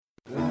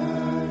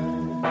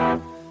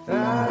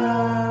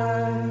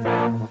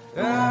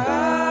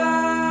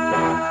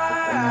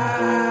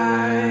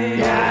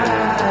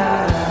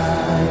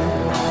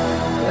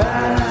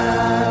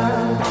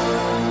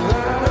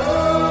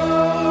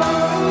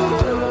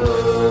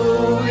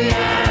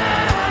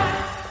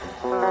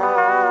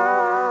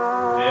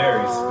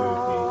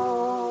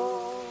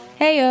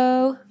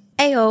Heyo.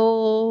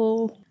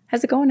 Ayo.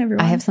 How's it going,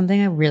 everyone? I have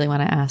something I really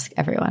want to ask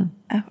everyone.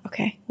 Oh,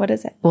 okay. What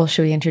is it? Well,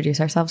 should we introduce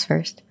ourselves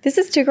first? This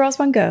is Two Girls,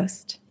 One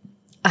Ghost.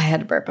 I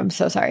had to burp. I'm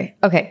so sorry.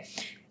 Okay.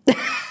 2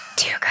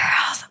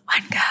 girls,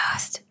 1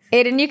 ghost.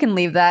 Aiden, you can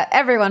leave that.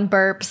 Everyone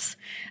burps.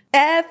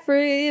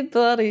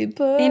 Everybody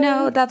burps. You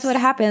know, that's what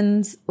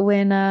happens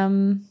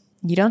when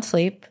you don't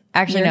sleep.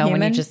 Actually, You're no, when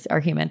you human? just are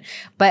human.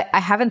 But I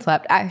haven't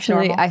slept.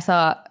 Actually, Normal. I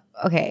saw...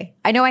 Okay.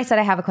 I know I said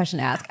I have a question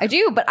to ask. I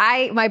do, but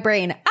my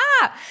brain...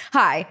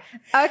 Hi.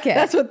 Okay.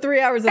 That's what 3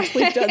 hours of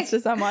sleep does to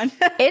someone.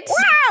 It's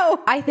wow.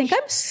 I think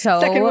I'm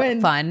so Second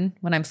win. fun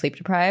when I'm sleep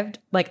deprived.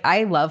 Like,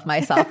 I love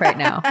myself right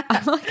now.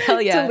 I'm like,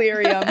 hell yeah.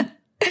 Delirium.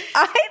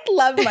 I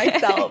love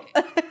myself.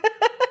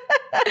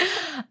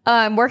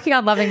 I'm working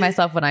on loving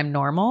myself when I'm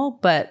normal,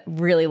 but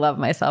really love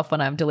myself when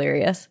I'm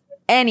delirious.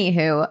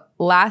 Anywho,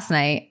 last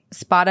night,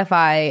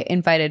 Spotify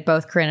invited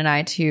both Corinne and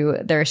I to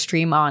their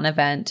Stream On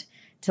event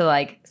to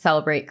like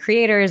celebrate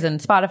creators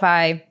and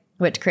Spotify,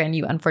 which Corinne,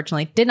 you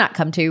unfortunately did not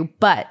come to,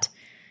 but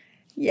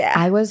Yeah.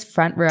 I was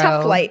front row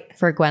Tough flight.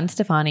 for Gwen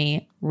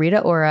Stefani, Rita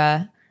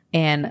Ora,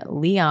 and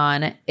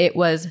Leon. It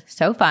was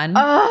so fun.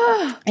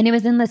 And it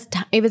was in this,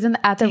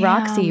 at the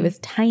Roxy. It was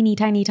tiny,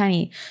 tiny,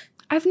 tiny.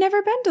 I've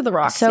never been to the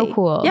Roxy. So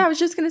cool. Yeah, I was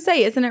just going to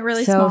say, isn't it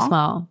really So small?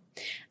 small.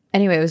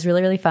 Anyway, it was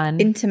really, really fun.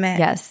 Intimate.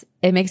 Yes.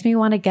 It makes me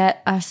want to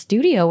get a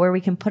studio where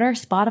we can put our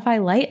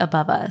Spotify light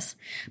above us.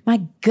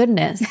 My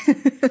goodness.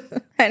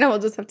 I know, we'll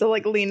just have to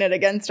like lean it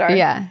against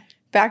our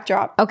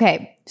backdrop.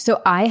 Okay.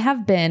 So I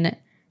have been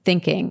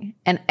thinking,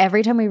 and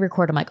every time we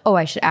record, I'm like, oh,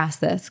 I should ask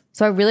this.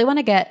 So I really want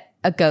to get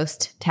a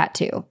ghost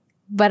tattoo,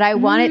 but I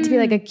want it to be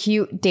like a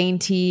cute,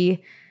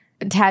 dainty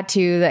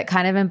tattoo that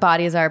kind of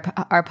embodies our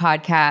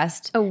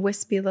podcast. A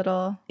wispy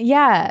little.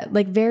 Yeah,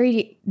 like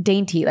very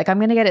dainty. Like I'm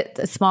going to get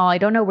it small. I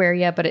don't know where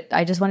yet, but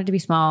I just want it to be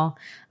small.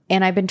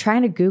 And I've been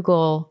trying to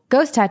Google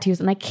ghost tattoos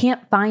and I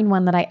can't find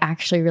one that I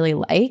actually really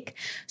like.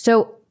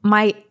 So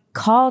my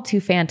call to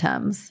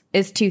phantoms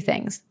is 2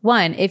 things.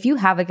 1, if you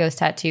have a ghost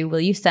tattoo, will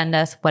you send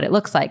us what it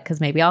looks like?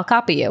 Because maybe I'll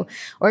copy you.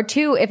 Or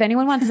 2, if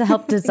anyone wants to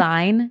help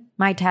design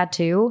my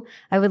tattoo,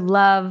 I would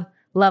love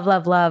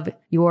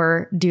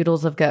your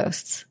doodles of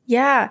ghosts.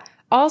 Yeah.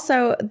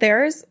 Also,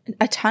 there's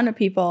a ton of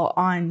people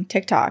on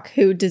TikTok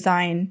who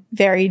design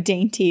very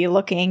dainty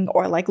looking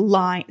or like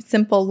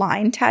simple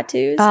line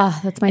tattoos.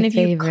 That's my and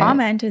favorite. if you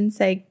comment and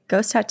say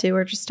ghost tattoo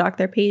or just stalk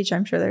their page,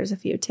 I'm sure there's a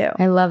few too.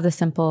 I love the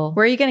simple.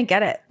 Where are you going to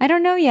get it? I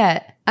don't know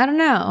yet. I don't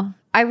know.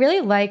 I really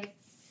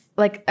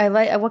I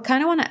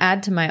kind of want to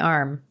add to my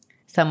arm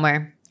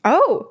somewhere.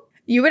 Oh,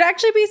 you would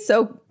actually be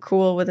so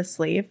cool with a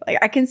sleeve. Like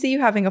I can see you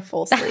having a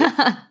full sleeve.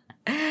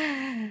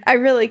 I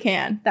really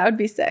can. That would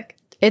be sick.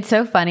 It's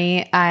so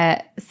funny.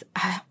 I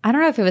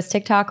don't know if it was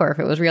TikTok or if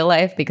it was real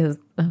life because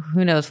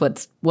who knows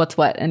what's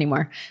what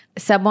anymore.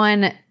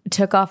 Someone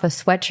took off a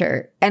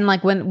sweatshirt and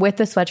like with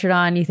the sweatshirt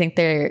on, you think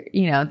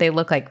they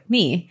look like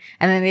me.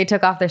 And then they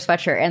took off their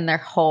sweatshirt and their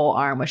whole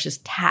arm was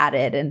just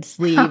tatted and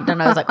sleeved.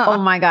 And I was like, oh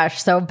my gosh,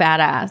 so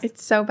badass.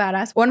 It's so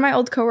badass. One of my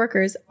old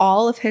coworkers,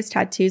 all of his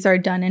tattoos are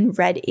done in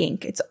red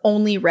ink. It's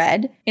only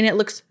red and it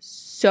looks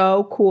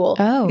so cool.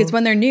 Oh. Because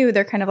when they're new,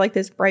 they're kind of like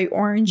this bright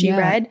orangey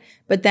red.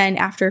 But then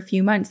after a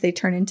few months, they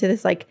turn into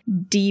this like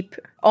deep,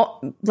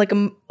 like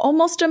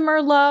almost a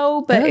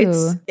Merlot, but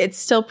it's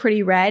still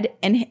pretty red.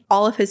 And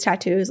all of his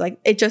tattoos, like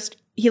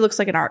he looks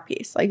like an art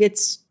piece. Like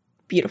it's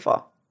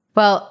beautiful.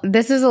 Well,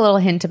 this is a little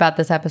hint about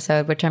this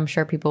episode, which I'm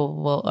sure people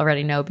will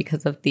already know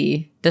because of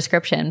the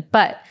description.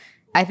 But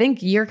I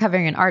think you're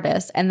covering an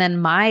artist. And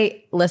then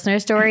my listener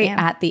story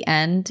at the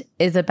end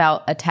is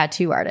about a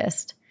tattoo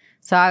artist.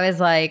 So I was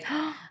like,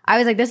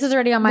 this is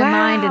already on my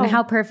mind and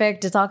how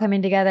perfect it's all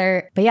coming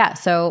together. But yeah,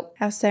 so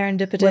how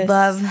serendipitous. Would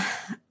love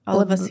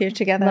all of us here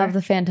together. Love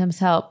the Phantom's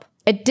help.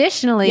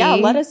 Additionally,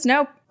 let us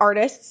know,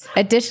 artists.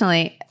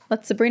 Additionally,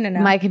 let Sabrina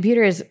know. My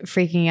computer is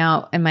freaking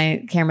out and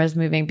my camera's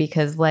moving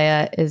because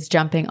Leia is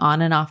jumping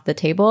on and off the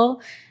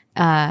table.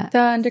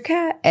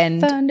 Thundercat and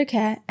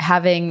Thundercat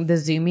having the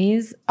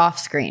zoomies off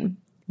screen.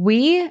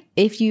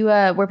 If you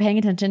were paying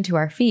attention to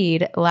our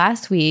feed,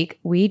 last week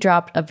we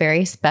dropped a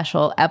very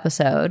special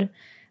episode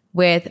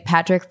with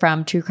Patrick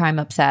from True Crime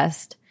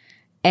Obsessed.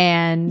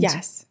 And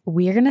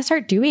we are going to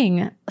start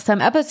doing some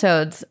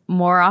episodes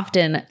more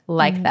often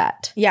like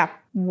that. Yeah.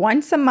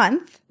 Once a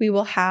month, we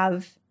will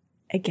have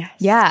a guest.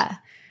 Yeah.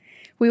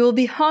 We will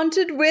be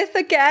haunted with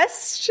a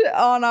guest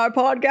on our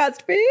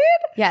podcast feed.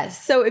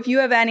 Yes. So if you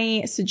have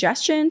any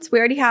suggestions, we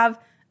already have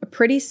a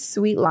pretty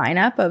sweet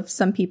lineup of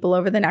some people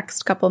over the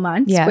next couple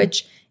months,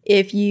 which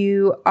if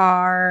you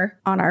are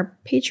on our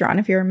Patreon,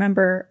 if you're a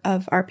member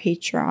of our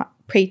Patreon,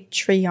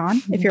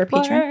 if you're a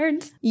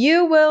patron,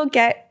 you will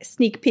get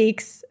sneak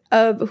peeks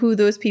of who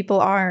those people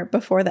are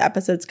before the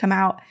episodes come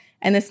out.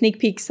 And the sneak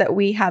peeks that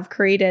we have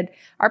created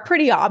are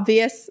pretty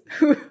obvious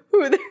who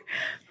those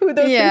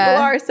people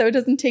are. So it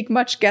doesn't take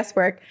much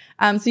guesswork.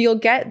 So you'll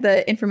get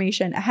the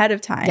information ahead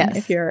of time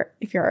if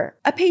you're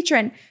a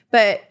patron.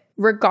 But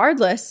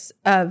regardless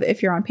of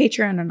if you're on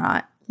Patreon or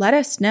not, let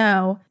us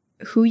know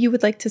who you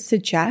would like to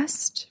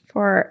suggest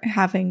for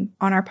having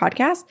on our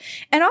podcast.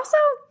 And also,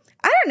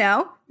 I don't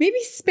know, maybe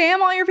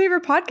spam all your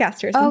favorite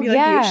podcasters and be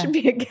like, you should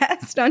be a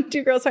guest on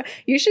Two Girls One.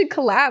 You should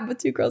collab with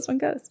Two Girls One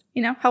Ghost.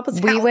 You know, help us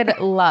out. We would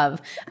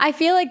love. I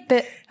feel like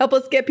help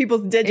us get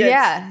people's digits.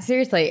 Yeah,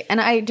 seriously.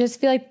 And I just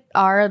feel like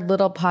our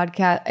little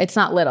podcast, it's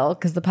not little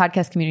because the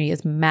podcast community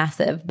is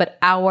massive, but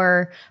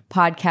our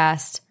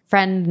podcast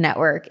friend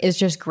network is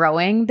just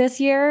growing this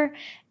year.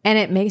 And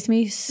it makes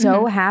me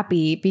so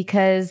happy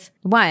because,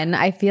 one,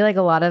 I feel like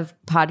a lot of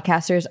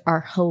podcasters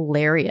are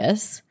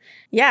hilarious.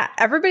 Yeah,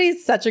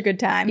 everybody's such a good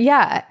time.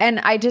 Yeah, and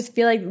I just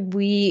feel like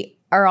we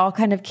are all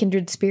kind of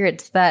kindred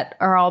spirits that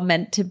are all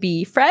meant to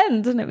be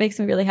friends, and it makes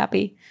me really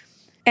happy.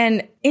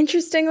 And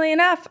interestingly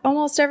enough,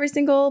 almost every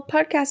single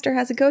podcaster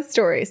has a ghost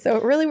story, so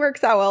it really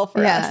works out well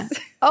for us.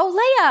 Oh,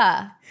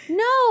 Leia!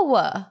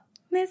 No!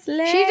 Miss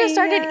Leia. She just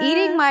started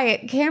eating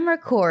my camera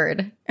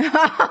cord.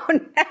 Oh,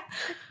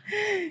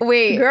 no.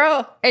 Wait.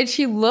 Girl. And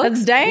she looks...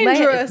 That's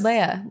dangerous.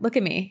 Leia, look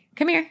at me.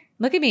 Come here.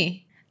 Look at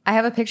me. I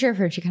have a picture of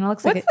her. She kind of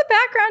looks like What's the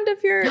background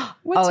of your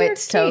what's your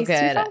it's so case,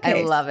 good.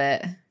 I love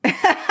it.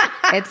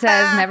 It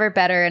says never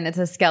better, and it's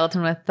a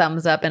skeleton with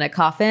thumbs up in a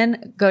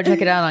coffin. Go check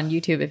it out on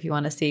YouTube if you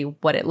want to see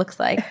what it looks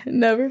like.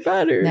 Never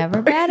better.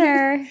 Never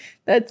better.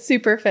 That's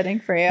super fitting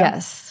for you.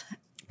 Yes,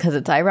 because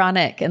it's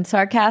ironic and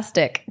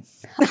sarcastic.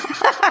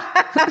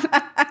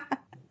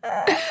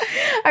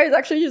 I was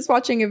actually just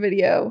watching a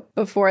video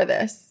before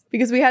this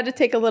because we had to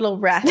take a little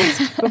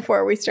rest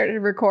before we started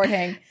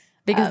recording.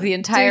 Because the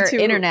entire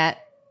internet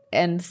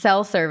and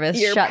cell service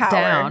shut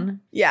down.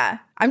 Yeah.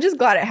 I'm just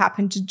glad it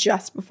happened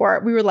just before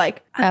we were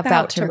like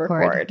about to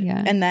record.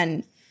 Yeah. And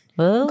then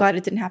glad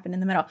it didn't happen in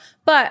the middle.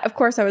 But of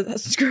course I was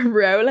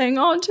scrolling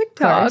on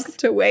TikTok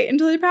to wait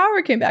until the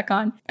power came back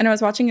on. And I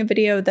was watching a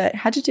video that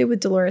had to do with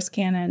Dolores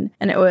Cannon.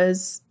 And it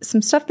was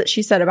some stuff that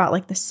she said about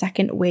like the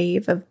second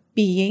wave of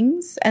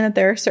beings and that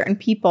there are certain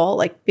people,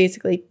 like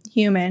basically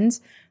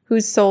humans,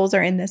 whose souls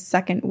are in this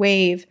second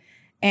wave.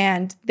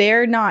 And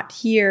they're not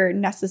here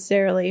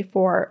necessarily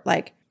for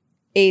like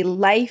a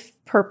life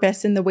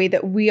purpose in the way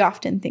that we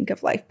often think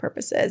of life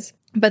purposes,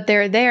 but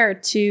they're there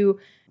to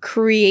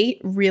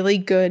create really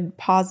good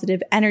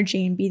positive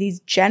energy and be these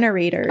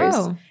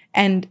generators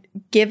and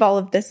give all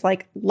of this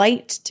like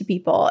light to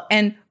people.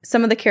 And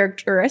some of the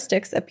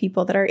characteristics of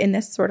people that are in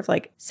this sort of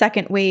like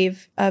second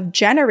wave of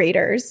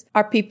generators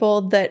are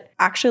people that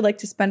actually like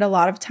to spend a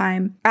lot of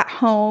time at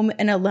home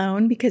and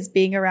alone because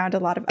being around a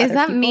lot of other people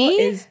that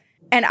me?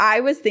 And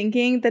I was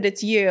thinking that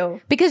it's you.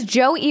 Because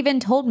Joe even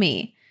told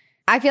me.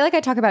 I feel like I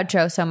talk about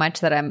Joe so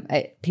much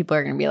that people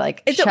are going to be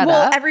like, shut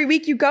up. Every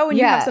week you go and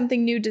you have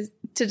something new to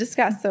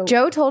discuss. So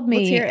Joe told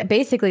me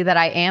basically that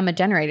I am a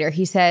generator.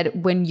 He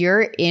said, when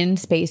you're in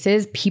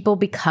spaces, people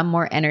become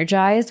more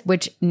energized,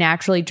 which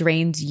naturally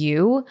drains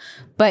you.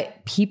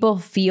 But people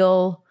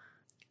feel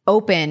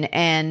open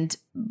and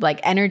like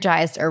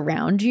energized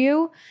around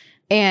you.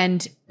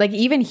 And like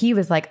even he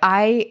was like,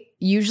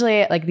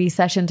 usually like these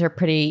sessions are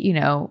pretty, you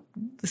know,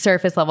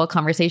 surface level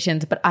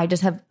conversations, but I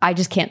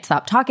just can't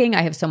stop talking.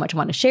 I have so much I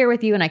want to share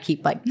with you. And I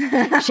keep like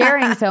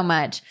sharing so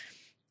much.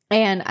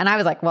 And I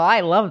was like, well,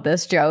 I love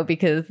this, Joe,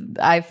 because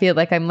I feel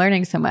like I'm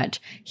learning so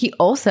much. He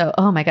also,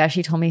 oh my gosh,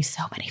 he told me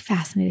so many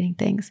fascinating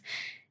things.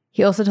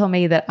 He also told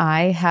me that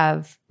I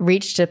have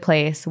reached a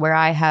place where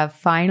I have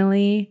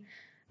finally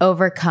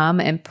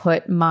overcome and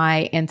put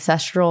my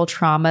ancestral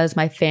traumas,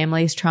 my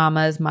family's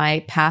traumas,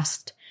 my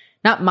past,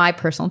 not my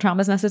personal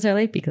traumas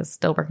necessarily, because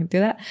still working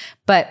through that,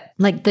 but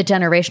like the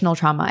generational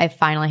trauma I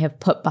finally have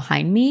put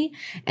behind me.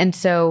 And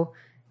so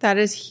that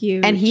is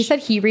huge. And he said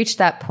he reached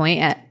that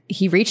point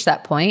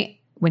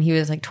when he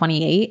was like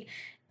 28,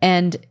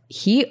 and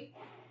he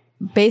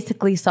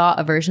basically saw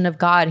a version of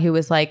God who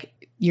was like,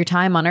 your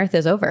time on earth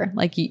is over.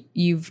 Like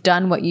you've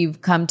done what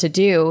you've come to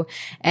do.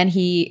 And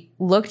he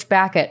looked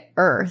back at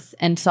earth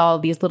and saw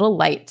these little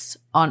lights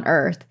on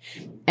earth,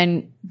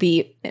 and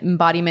the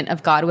embodiment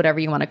of God, whatever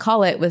you want to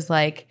call it, was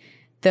like,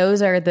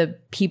 those are the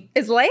people.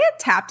 Is Leia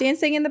tap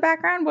dancing in the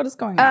background? What is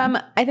going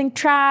on? I think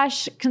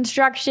trash,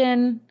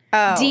 construction,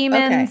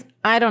 demons. Okay.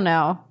 I don't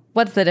know.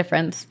 What's the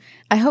difference?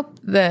 I hope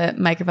the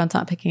microphone's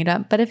not picking it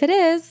up, but if it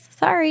is,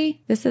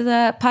 sorry. This is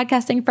a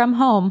podcasting from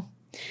home.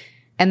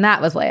 And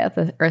that was Leia,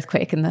 the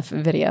earthquake in the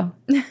video.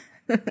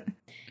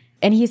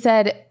 And he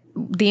said,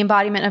 the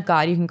embodiment of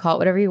God, you can call it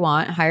whatever you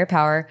want, higher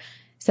power,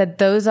 said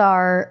those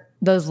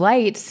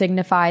lights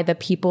signify the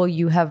people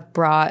you have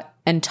brought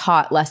and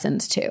taught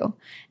lessons to.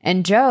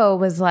 And Joe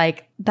was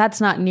like,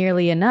 that's not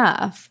nearly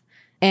enough.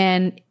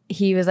 And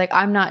he was like,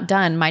 I'm not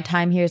done. My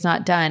time here is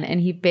not done. And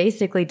he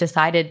basically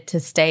decided to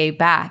stay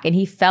back. And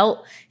he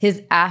felt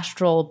his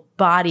astral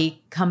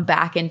body come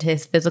back into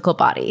his physical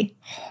body.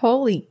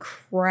 Holy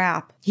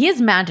crap. He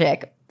is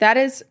magic. That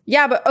is,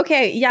 yeah, but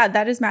okay. Yeah,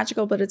 that is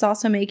magical, but it's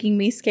also making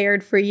me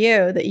scared for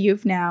you that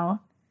you've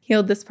now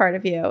healed this part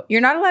of you.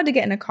 You're not allowed to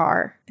get in a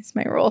car. It's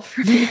my rule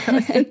for you.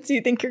 Since you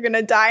think you're going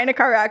to die in a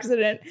car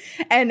accident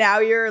and now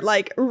you're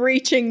like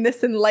reaching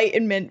this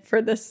enlightenment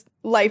for this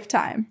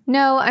lifetime.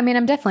 No, I mean,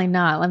 I'm definitely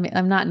not.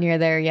 I'm not near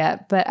there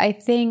yet. But I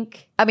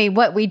think, I mean,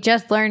 what we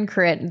just learned,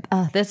 Corinne,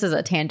 this is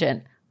a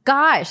tangent.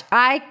 Gosh,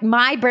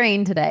 my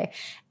brain today.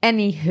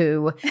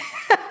 Anywho,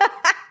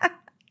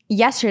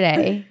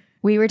 yesterday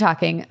we were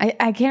talking.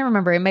 I can't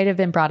remember. It might have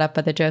been brought up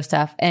by the Joe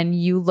stuff. And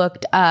you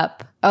looked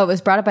up. Oh, it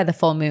was brought up by the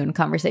full moon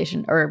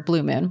conversation or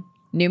blue moon.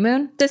 New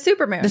moon? The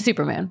supermoon. The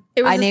supermoon.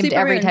 It was I named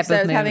every type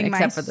of moon having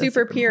except my for the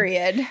super supermoon.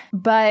 period.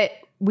 But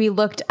we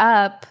looked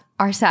up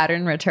our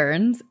Saturn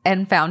returns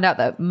and found out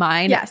that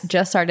mine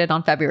just started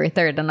on February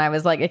 3rd. And I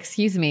was like,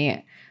 excuse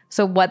me.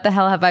 So what the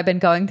hell have I been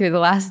going through the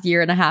last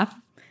year and a half?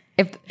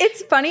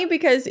 It's funny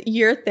because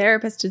your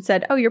therapist had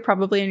said, oh, you're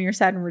probably in your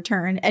Saturn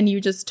return. And you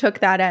just took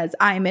that as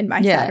I'm in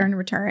my Saturn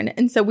return.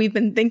 And so we've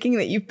been thinking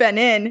that you've been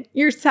in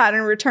your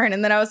Saturn return.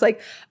 And then I was like,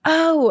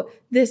 oh,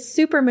 this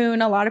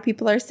supermoon, a lot of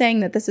people are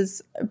saying that this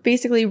is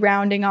basically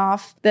rounding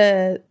off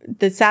the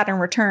Saturn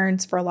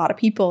returns for a lot of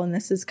people. And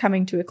this is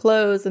coming to a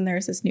close. And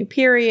there's this new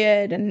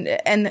period.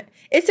 And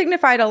it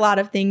signified a lot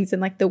of things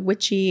in like the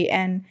witchy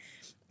and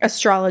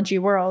astrology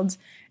worlds.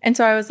 And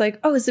so I was like,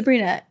 oh,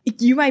 Sabrina,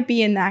 you might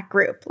be in that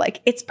group.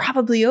 Like, it's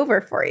probably over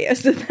for you.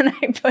 So then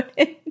I put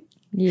in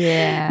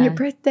your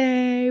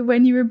birthday,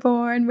 when you were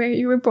born, where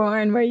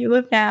you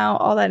live now,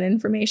 all that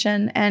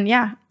information. And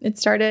yeah, it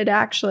started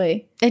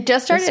actually. It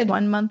just started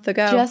 1 month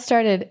ago. Just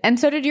started. And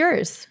so did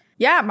yours.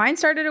 Yeah, mine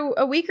started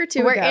a week or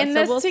two We're ago. in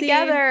this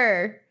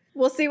together.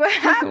 We'll see what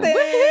happens.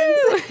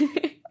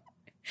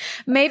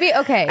 Maybe,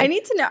 okay. I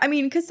need to know. I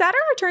mean, because Saturn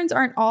returns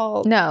aren't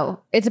all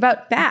it's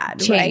about bad,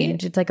 change.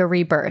 Right? It's like a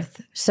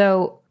rebirth.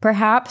 So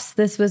perhaps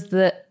this was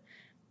the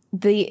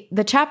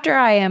chapter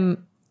I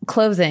am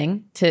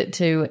closing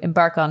to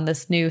embark on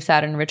this new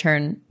Saturn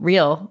return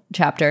real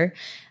chapter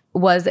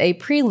was a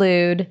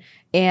prelude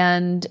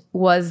and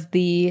was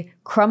the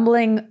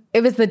crumbling.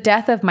 It was the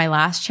death of my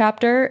last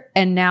chapter,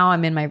 and now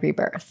I'm in my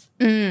rebirth.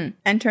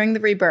 Entering the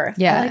rebirth.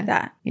 Yeah. I like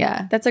that.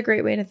 Yeah. That's a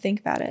great way to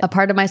think about it. A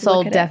part of my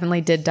soul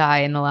definitely did die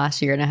in the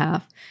last year and a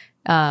half.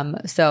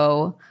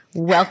 So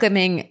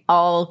welcoming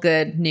all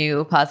good,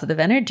 new, positive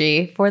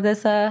energy for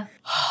this.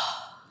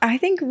 I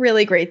think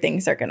really great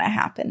things are going to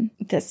happen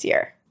this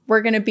year.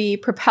 We're going to be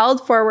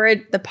propelled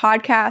forward. The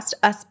podcast,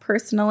 us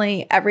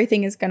personally,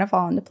 everything is going to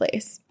fall into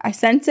place. I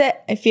sense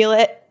it. I feel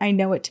it. I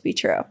know it to be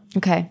true.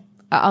 Okay.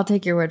 I'll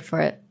take your word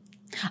for it.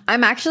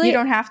 I'm actually... You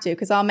don't have to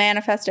because I'll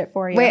manifest it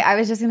for you. Wait, I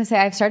was just going to say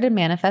I've started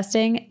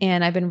manifesting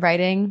and I've been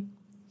writing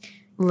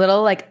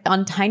little like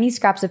on tiny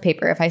scraps of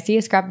paper. If I see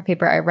a scrap of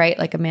paper, I write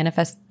like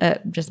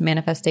a just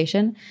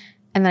manifestation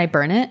and then I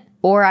burn it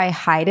or I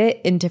hide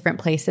it in different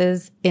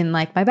places in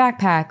like my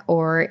backpack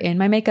or in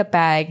my makeup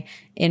bag,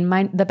 in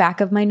the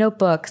back of my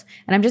notebooks.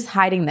 And I'm just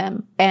hiding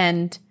them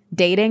and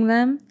dating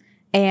them.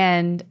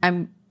 And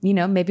I'm,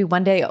 maybe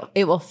one day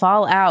it will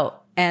fall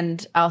out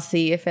and I'll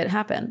see if it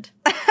happened.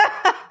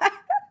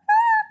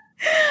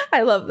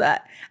 I love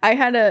that.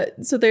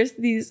 So there's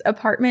these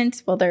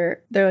apartments, well,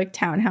 they're like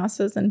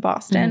townhouses in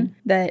Boston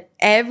that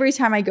every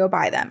time I go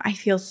by them, I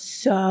feel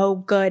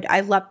so good.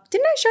 Didn't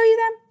I show you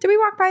them? Did we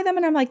walk by them?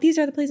 And I'm like, these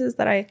are the places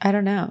that I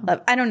don't know.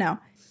 love. I don't know.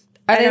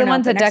 Are they the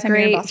ones that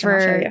decorate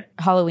for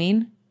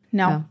Halloween?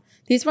 No. Oh.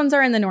 These ones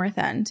are in the North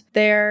End.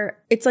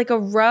 It's like a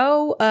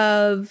row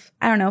of,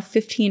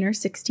 15 or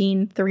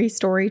 16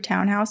 three-story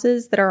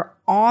townhouses that are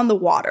on the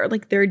water.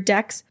 Like their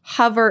decks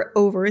hover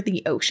over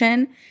the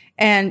ocean.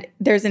 And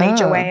there's an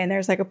HOA and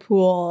there's like a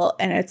pool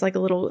and it's like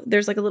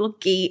there's like a little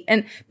gate.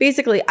 And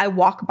basically I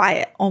walk by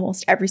it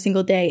almost every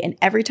single day. And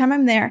every time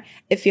I'm there,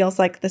 it feels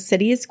like the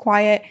city is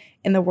quiet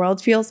and the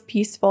world feels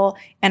peaceful.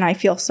 And I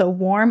feel so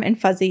warm and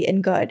fuzzy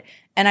and good.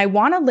 And I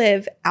want to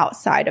live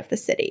outside of the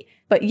city.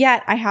 But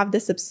yet I have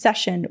this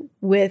obsession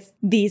with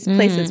these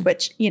places,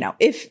 which,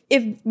 if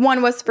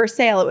one was for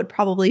sale, it would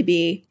probably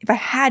be, if I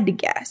had to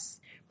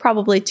guess,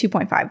 probably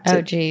 $2.5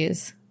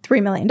 to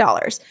 $3 million.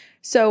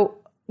 So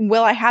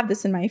will I have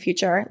this in my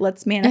future?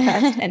 Let's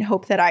manifest and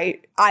hope that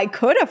I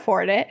could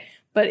afford it,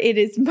 but it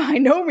is by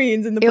no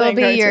means in the playing cards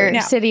right now. It will be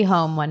your city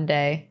home one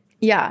day.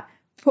 Yeah.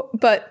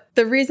 But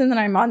the reason that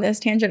I'm on this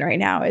tangent right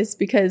now is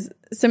because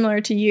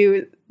similar to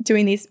you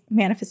doing these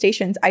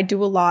manifestations, I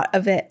do a lot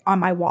of it on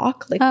my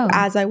walk. Like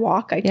as I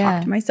walk, I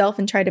talk to myself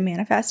and try to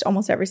manifest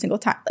almost every single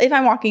time. If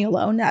I'm walking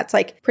alone, that's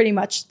like pretty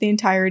much the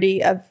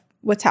entirety of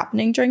what's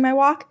happening during my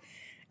walk.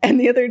 And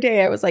the other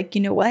day I was like,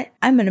 you know what?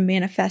 I'm going to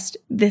manifest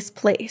this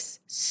place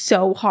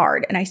so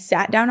hard. And I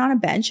sat down on a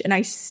bench and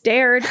I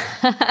stared,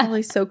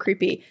 probably so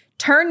creepy,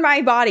 turned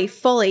my body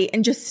fully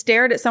and just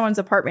stared at someone's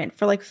apartment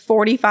for like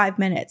 45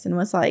 minutes and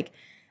was like,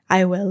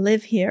 I will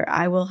live here.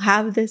 I will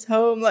have this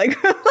home. Like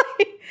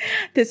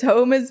this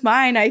home is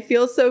mine. I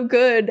feel so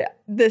good.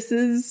 This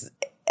is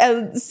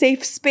a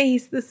safe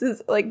space. This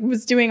is like,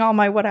 was doing all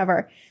my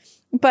whatever.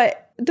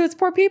 But those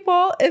poor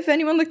people, if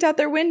anyone looked out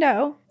their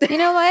window, you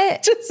know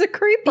what? just a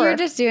creeper. You're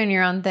just doing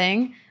your own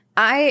thing.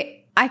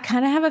 I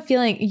kind of have a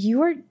feeling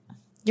you're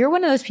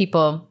one of those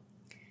people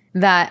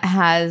that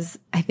has,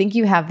 I think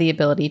you have the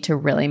ability to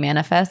really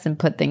manifest and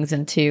put things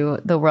into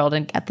the world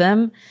and get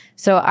them.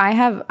 So I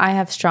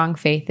have strong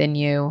faith in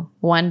you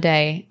one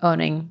day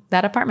owning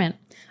that apartment.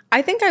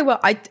 I think I will.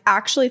 I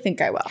actually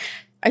think I will.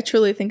 I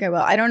truly think I will.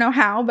 I don't know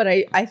how, but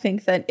I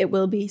think that it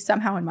will be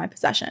somehow in my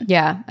possession.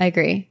 Yeah, I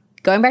agree.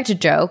 Going back to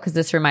Joe, because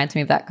this reminds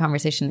me of that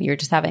conversation that you were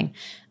just having.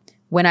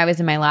 When I was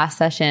in my last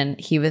session,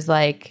 he was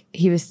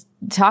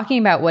talking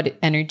about what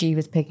energy he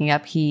was picking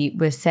up. He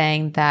was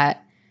saying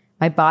that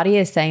my body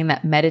is saying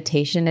that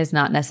meditation is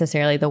not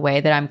necessarily the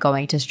way that I'm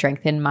going to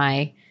strengthen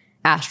my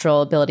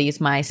astral abilities,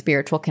 my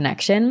spiritual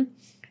connection,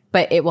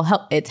 but it will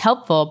help. It's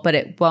helpful, but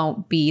it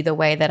won't be the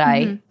way that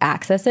I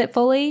access it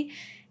fully.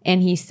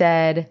 And he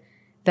said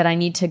that I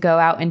need to go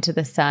out into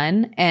the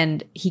sun,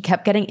 and he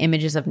kept getting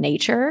images of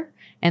nature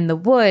and the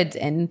woods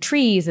and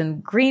trees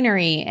and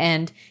greenery.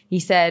 And he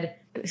said,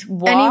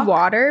 any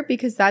water,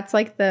 because that's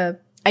like the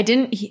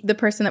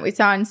person that we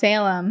saw in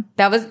Salem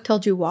that was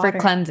told you water for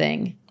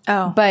cleansing.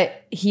 Oh,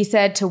 but he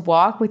said to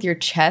walk with your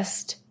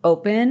chest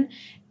open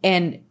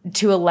and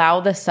to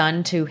allow the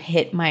sun to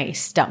hit my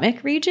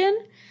stomach region,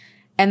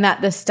 and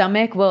that the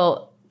stomach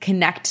will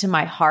connect to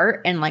my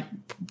heart, and like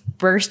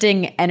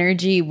bursting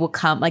energy will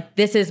come. Like,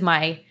 this is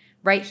my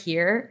right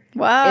here.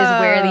 Wow.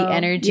 Is where the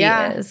energy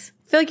is.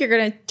 I feel like you're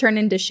going to turn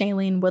into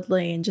Shailene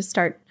Woodley and just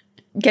start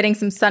getting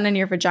some sun in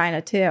your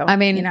vagina too. I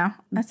mean,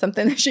 that's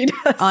something that she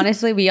does.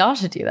 Honestly, we all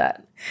should do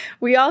that.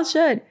 We all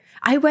should.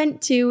 I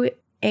went to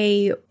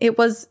it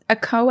was a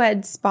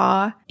co-ed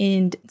spa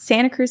in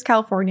Santa Cruz,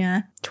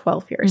 California,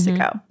 12 years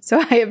ago. So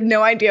I have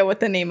no idea what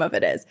the name of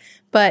it is,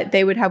 but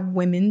they would have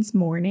women's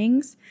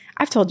mornings.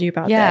 I've told you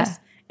about this.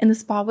 And the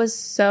spa was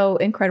so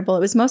incredible. It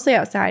was mostly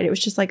outside. It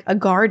was just like a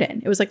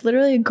garden. It was like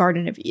literally a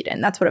Garden of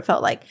Eden. That's what it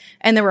felt like.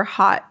 And there were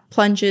hot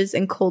plunges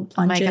and cold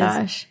plunges. Oh my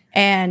gosh.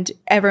 And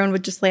everyone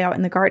would just lay out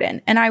in the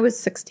garden. And I was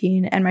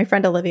 16 and my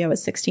friend Olivia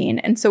was 16.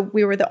 And so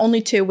we were the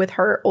only two with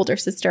her older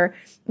sister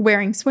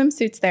wearing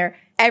swimsuits there.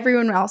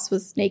 Everyone else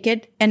was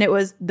naked, and it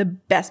was the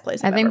best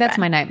place I've I think ever that's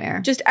been. my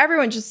nightmare. Just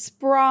everyone just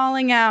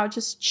sprawling out,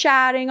 just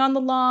chatting on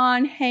the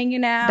lawn,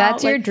 hanging out.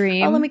 That's your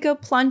dream. Oh, let me go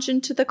plunge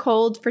into the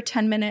cold for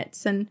 10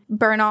 minutes and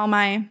burn all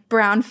my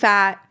brown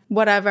fat,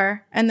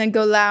 whatever, and then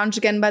go lounge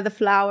again by the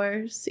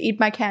flowers, eat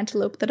my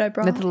cantaloupe that I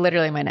brought. That's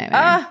literally my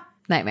nightmare.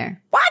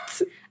 Nightmare.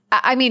 What?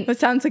 I mean, that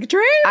sounds like a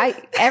dream.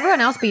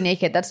 Everyone else being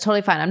naked, that's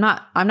totally fine. I'm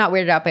not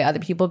weirded out by other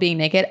people being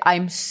naked.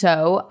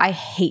 I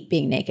hate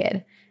being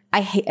naked.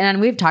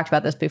 And we've talked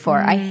about this before.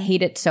 I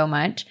hate it so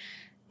much.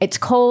 It's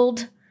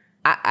cold.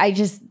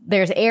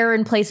 There's air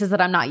in places that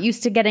I'm not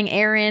used to getting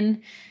air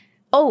in.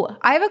 Oh,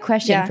 I have a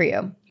question for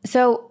you.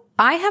 So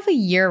I have a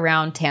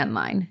year-round tan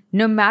line.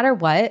 No matter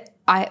what,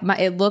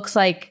 it looks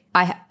like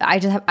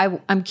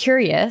I'm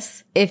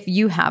curious if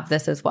you have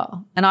this as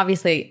well. And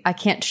obviously, I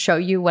can't show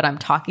you what I'm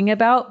talking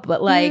about,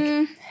 but like,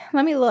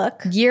 let me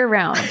look.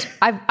 Year-round,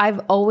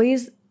 I've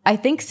always, I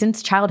think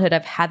since childhood,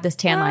 I've had this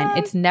tan line.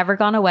 It's never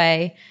gone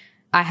away.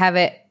 I have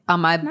it on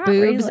my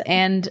boobs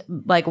and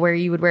like where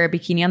you would wear a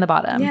bikini on the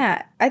bottom.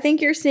 Yeah. I think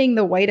you're seeing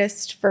the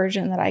whitest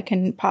version that I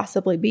can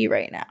possibly be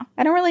right now.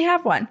 I don't really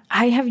have one.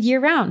 I have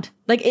year round.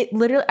 Like it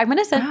literally, I'm going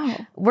to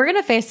send, we're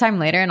going to FaceTime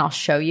later and I'll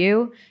show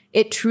you.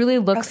 It truly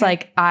looks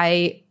like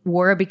I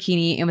wore a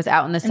bikini and was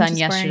out in the sun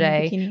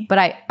yesterday, but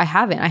I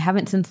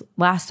haven't since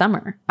last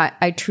summer.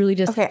 I truly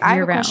just, okay. I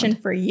have a question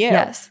for you.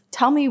 Yes.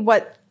 Tell me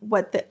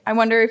I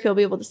wonder if you'll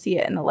be able to see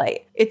it in the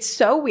light. It's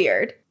so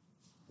weird.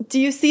 Do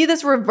you see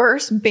this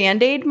reverse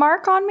Band-Aid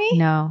mark on me?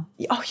 No.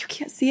 Oh, you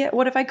can't see it?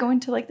 What if I go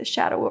into like the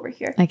shadow over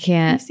here? I can't.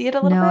 Can you see it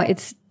a little bit? No,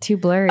 it's too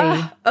blurry.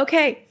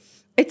 Okay.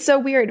 It's so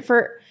weird.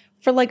 For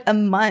like a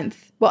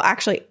month. Well,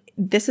 actually,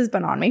 this has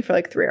been on me for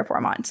like 3 or 4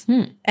 months.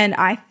 And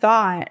I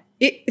thought,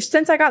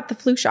 since I got the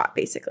flu shot,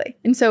 basically.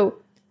 And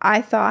so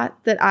I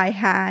thought that I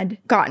had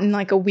gotten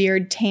like a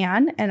weird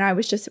tan and I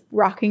was just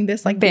rocking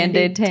this like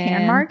Band-Aid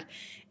tan mark.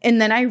 And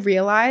then I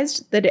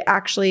realized that it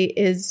actually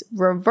is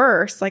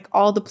reverse. Like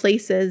all the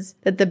places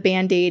that the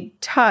Band-Aid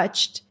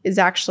touched is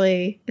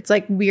actually, it's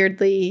like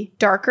weirdly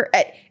darker.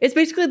 It's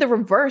basically the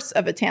reverse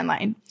of a tan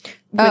line.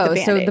 Oh,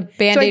 so the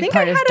Band-Aid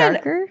part is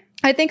darker?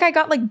 I think I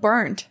got like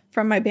burned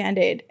from my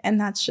Band-Aid and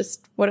that's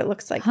just what it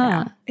looks like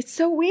now. It's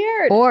so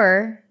weird.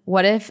 Or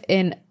what if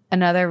in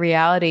another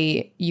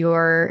reality,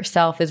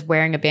 yourself is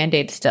wearing a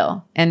Band-Aid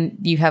still and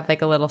you have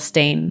like a little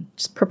stain.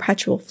 Just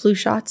perpetual flu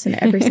shots in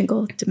every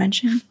single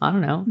dimension. I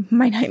don't know.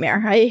 My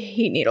nightmare. I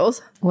hate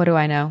needles. What do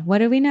I know? What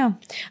do we know?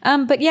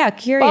 But yeah,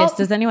 curious.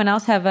 Does anyone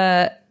else have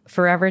a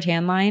forever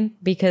tan line?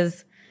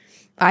 Because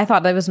I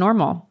thought that was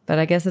normal, but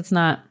I guess it's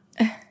not.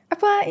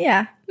 But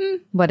yeah.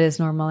 What is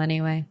normal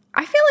anyway?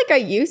 I feel like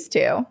I used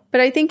to, but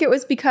I think it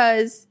was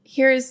because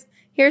here's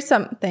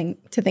something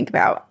to think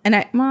about. And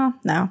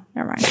no,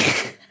 never mind.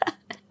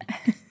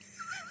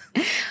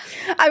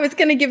 I was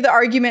going to give the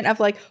argument of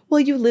like, well,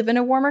 you live in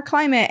a warmer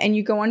climate and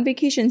you go on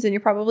vacations and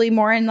you're probably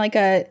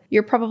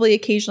you're probably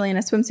occasionally in a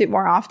swimsuit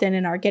more often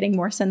and are getting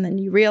more sun than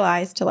you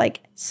realize to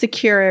like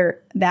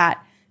secure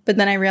that. But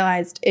then I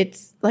realized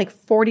it's like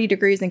 40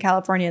 degrees in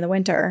California in the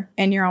winter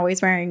and you're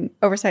always wearing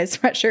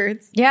oversized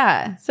sweatshirts.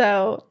 Yeah.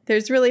 So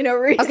there's really no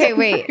reason. Okay,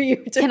 wait. For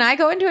you to- Can I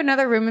go into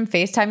another room and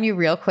FaceTime you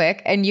real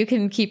quick and you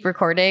can keep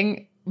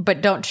recording,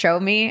 but don't show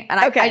me? And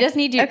I just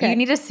need you, you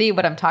need to see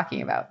what I'm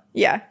talking about.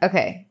 Yeah.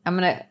 Okay. I'm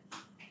going to,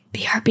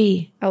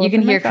 BRB. I'll You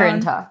can open my hear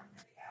Corinne phone. talk.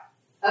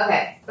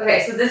 Okay.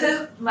 So this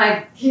is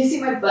can you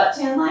see my butt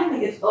tan line?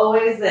 Like it's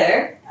always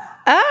there.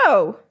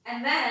 Oh.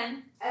 And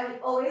then I would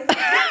always tan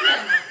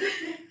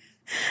line.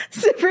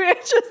 Sabrina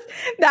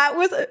that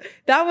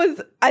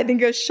was I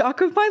think a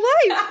shock of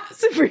my life,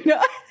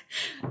 Sabrina.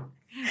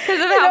 Because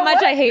of how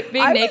much I hate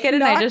being I naked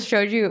and I just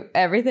showed you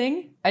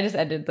everything. I just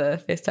ended the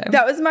FaceTime.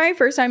 That was my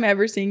first time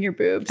ever seeing your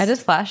boobs. I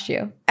just flashed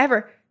you.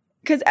 Ever.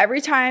 Because every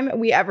time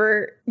we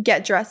ever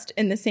get dressed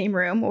in the same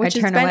room, which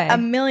has been away. a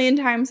million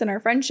times in our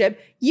friendship,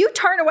 you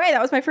turn away.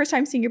 That was my first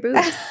time seeing your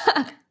boobs.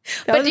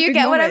 But do you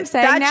get what I'm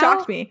saying that now?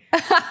 shocked me.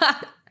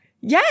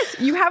 Yes,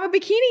 you have a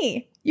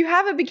bikini. You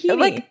have a bikini.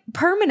 Like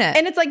permanent.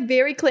 And it's like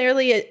very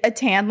clearly a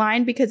tan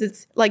line because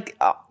it's like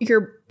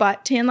your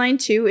butt tan line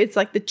too. It's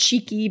like the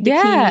cheeky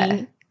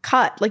bikini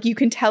cut. Like you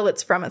can tell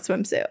it's from a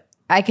swimsuit.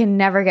 I can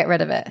never get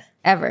rid of it.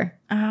 Ever.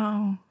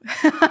 Oh.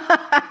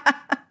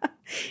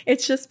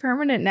 It's just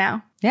permanent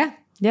now. Yeah.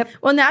 Yep.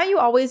 Well, now you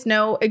always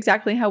know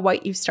exactly how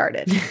white you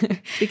started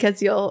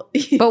because you'll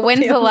But when's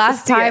be the able to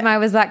last see time it. I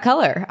was that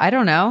color? I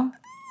don't know.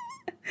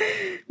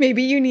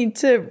 Maybe you need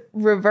to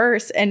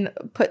reverse and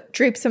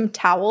drape some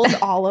towels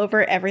all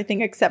over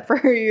everything except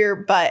for your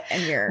butt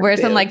and your Wear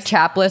some boobs. like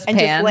chapless and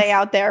pants. just lay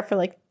out there for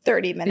like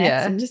 30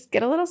 minutes and just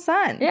get a little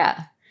sun.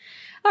 Yeah.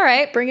 All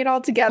right. Bring it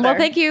all together. Well,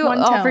 thank you One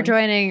all tone. for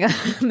joining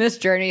this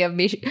journey of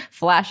me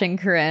flashing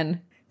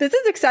Corinne. This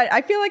is exciting.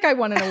 I feel like I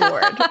won an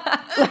award.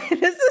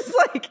 This is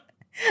like...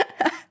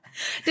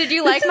 Did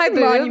you like my boobs?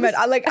 Monument.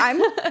 I'm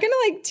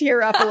gonna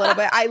tear up a little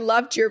bit. I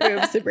loved your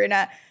boobs,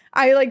 Sabrina.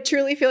 I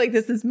truly feel like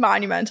this is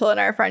monumental in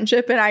our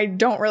friendship, and I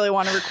don't really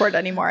want to record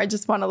anymore. I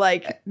just want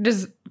to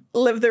just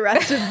live the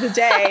rest of the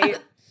day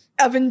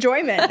of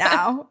enjoyment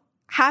now.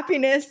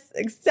 Happiness,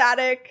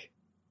 ecstatic,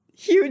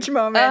 huge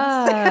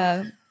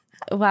moments.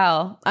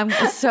 Wow. I'm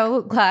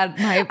so glad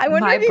I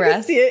wonder if you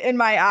could see it in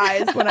my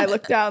eyes when I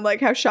looked down, like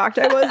how shocked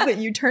I was that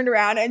you turned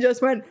around and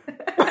just went...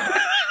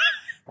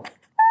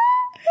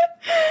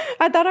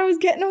 I thought I was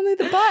getting only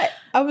the butt.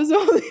 I was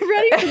only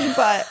ready for the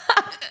butt.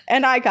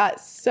 And I got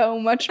so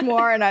much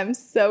more, and I'm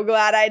so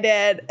glad I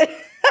did.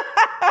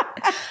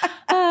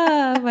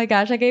 Oh my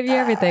gosh, I gave you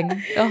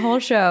everything. The whole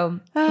show.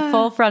 The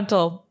full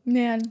frontal.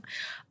 Man.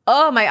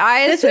 Oh, my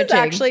eye is This is twitching.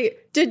 actually...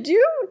 Did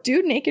you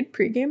do naked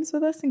pre-games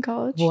with us in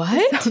college? What?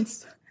 This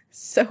sounds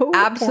so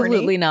Absolutely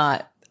corny.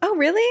 not. Oh,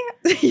 really?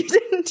 You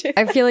didn't do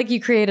I feel like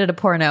you created a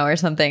porno or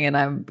something and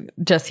I'm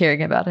just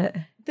hearing about it.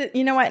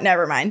 You know what?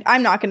 Never mind.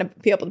 I'm not going to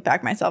be able to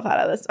back myself out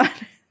of this one.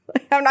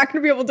 I'm not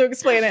going to be able to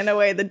explain it in a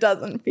way that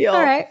doesn't feel...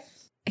 All right.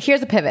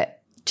 Here's a pivot.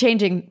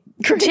 Changing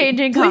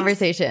Please.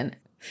 conversation.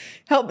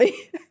 Help me.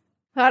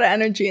 A lot of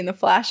energy in the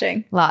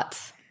flashing.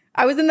 Lots.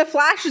 I was in the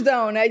flash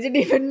zone. I didn't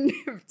even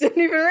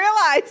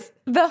realize.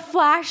 The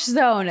flash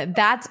zone.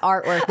 That's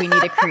artwork we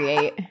need to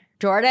create.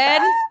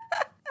 Jordan.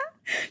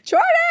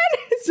 Jordan!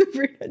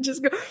 Sabrina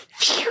just go...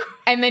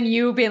 And then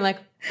you being like,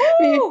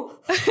 ooh.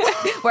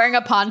 Wearing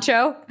a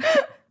poncho.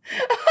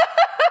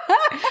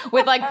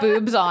 With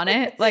boobs on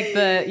it. Like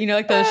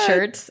those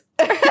shirts.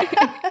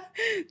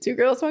 2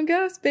 girls, 1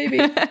 ghost, baby.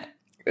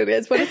 It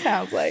is what it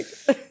sounds like.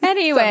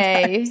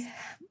 Anyway. Sometimes.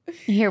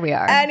 Here we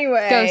are.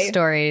 Anyway. Ghost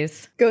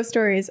stories. Ghost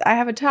stories. I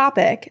have a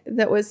topic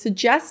that was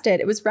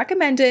suggested. It was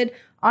recommended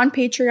on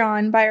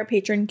Patreon by our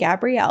patron,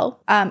 Gabrielle.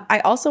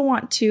 I also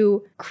want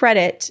to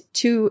credit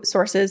 2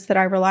 sources that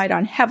I relied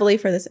on heavily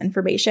for this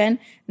information,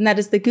 and that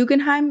is the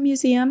Guggenheim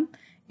Museum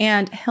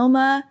and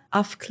Hilma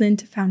af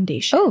Klint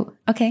Foundation. Oh,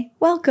 okay.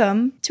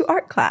 Welcome to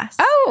art class.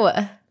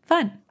 Oh,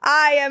 fun.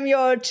 I am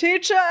your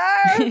teacher.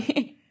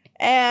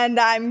 And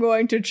I'm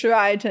going to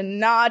try to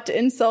not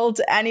insult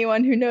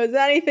anyone who knows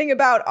anything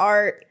about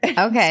art.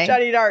 Okay.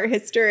 Studied art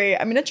history.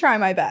 I'm going to try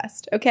my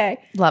best. Okay.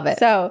 Love it.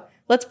 So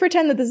let's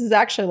pretend that this is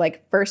actually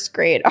first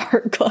grade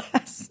art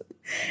class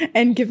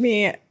and give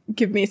me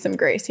some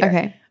grace here.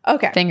 Okay.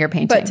 Okay. Finger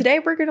painting. But today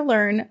we're going to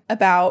learn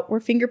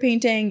we're finger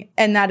painting,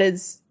 and that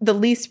is the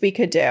least we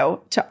could do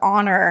to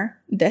honor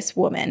this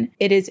woman.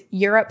 It is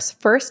Europe's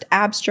first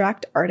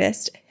abstract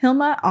artist,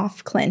 Hilma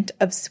af Klint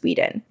of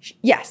Sweden.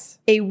 Yes,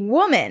 a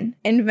woman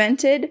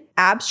invented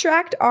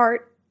abstract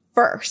art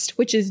first,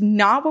 which is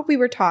not what we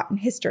were taught in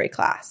history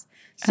class.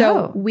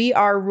 So we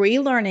are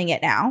relearning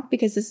it now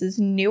because this is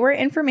newer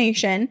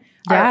information.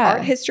 Yeah. Our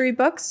art history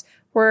books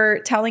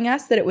were telling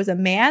us that it was a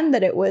man,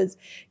 that it was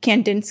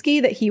Kandinsky,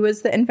 that he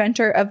was the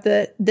inventor of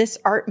this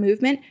art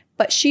movement,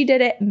 but she did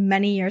it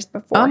many years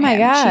before him. Oh my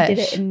gosh. She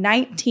did it in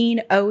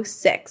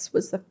 1906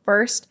 was the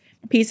first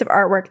piece of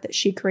artwork that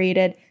she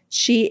created.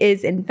 She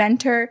is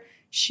inventor.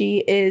 She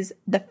is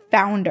the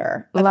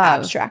founder of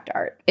abstract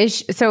art.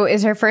 Is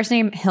her first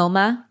name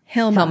Hilma?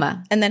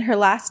 Hilma. And then her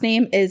last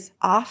name is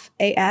Af,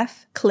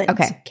 A-F, Klint.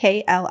 Okay.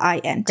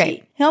 K-L-I-N-T.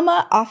 Great.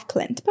 Hilma Af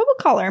Klint. But we'll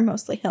call her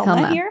mostly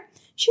Hilma here.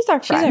 She's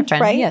our friend,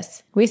 right?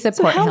 Yes. We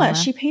support Hilma.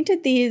 She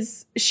painted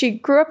these, she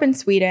grew up in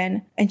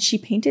Sweden, and she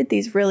painted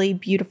these really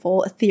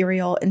beautiful,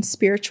 ethereal, and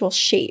spiritual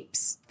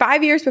shapes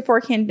 5 years before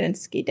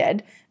Kandinsky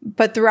did,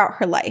 but throughout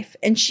her life.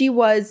 And she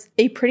was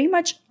a pretty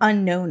much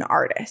unknown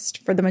artist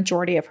for the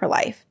majority of her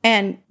life.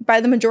 And by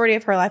the majority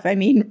of her life, I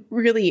mean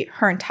really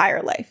her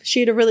entire life.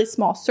 She had a really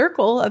small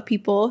circle of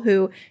people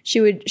who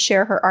she would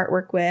share her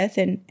artwork with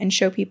and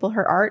show people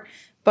her art.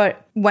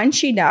 But when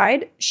she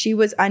died, she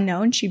was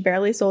unknown. She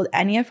barely sold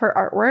any of her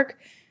artwork.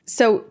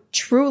 So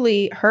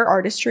truly, her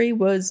artistry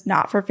was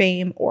not for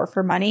fame or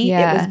for money.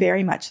 Yeah. It was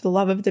very much the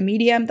love of the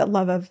medium, the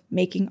love of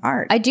making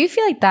art. I do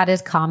feel like that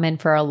is common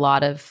for a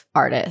lot of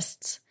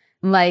artists.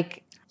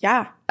 Like,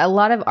 yeah, a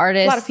lot of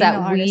artists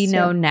that we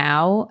know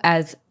now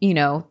as, you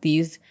know,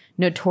 these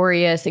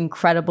notorious,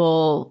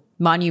 incredible,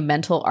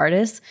 monumental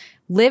artists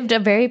lived a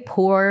very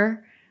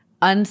poor,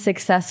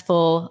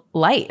 unsuccessful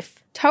life.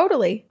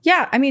 Totally.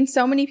 Yeah. I mean,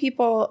 so many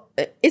people,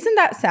 isn't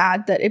that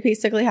sad that it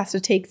basically has to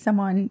take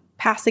someone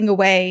passing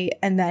away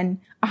and then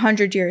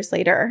 100 years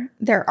later,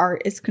 their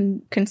art is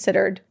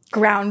considered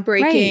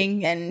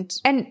groundbreaking, right.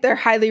 and they're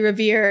highly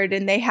revered,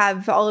 and they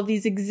have all of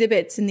these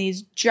exhibits in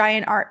these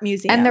giant art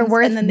museums. And they're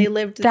worth and then they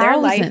lived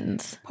thousands. Their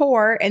life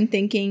poor and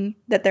thinking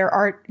that their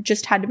art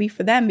just had to be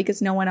for them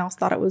because no one else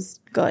thought it was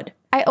good.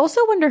 I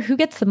also wonder who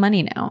gets the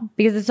money now,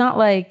 because it's not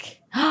like,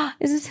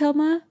 is this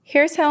Hilma?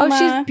 Here's Hilma. Oh,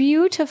 she's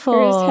beautiful.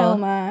 Here's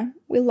Hilma.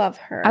 We love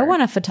her. I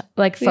want a photo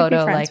like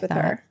with that.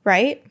 Her,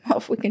 right? Well,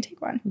 if we can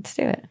take one. Let's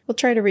do it. We'll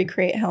try to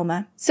recreate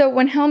Hilma. So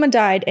when Hilma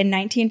died in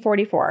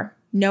 1944,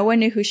 no one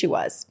knew who she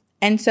was.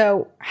 And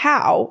so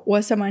How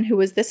was someone who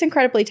was this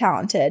incredibly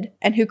talented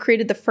and who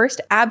created the first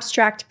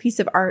abstract piece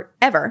of art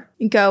ever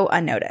go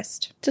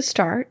unnoticed. To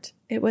start,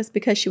 it was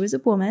because she was a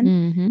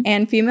woman,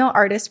 and female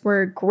artists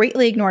were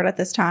greatly ignored at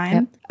this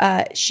time.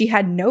 Yep. She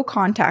had no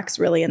contacts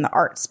really in the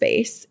art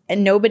space,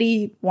 and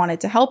nobody wanted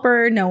to help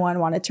her. No one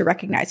wanted to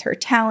recognize her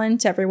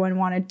talent. Everyone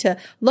wanted to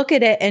look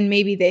at it, and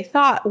maybe they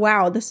thought,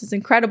 wow, this is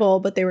incredible,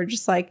 but they were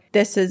just like,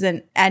 this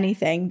isn't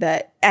anything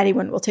that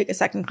anyone will take a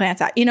second glance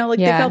at. You know, like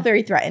they felt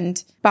very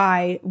threatened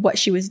by what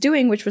she was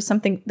doing, which was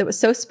something that was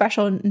so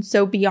special and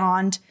so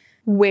beyond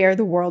where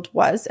the world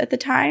was at the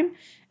time.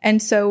 And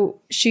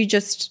so she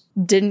just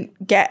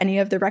didn't get any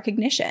of the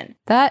recognition.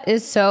 That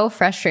is so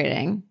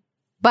frustrating.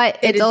 But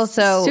it's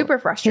also super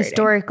frustrating.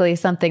 Historically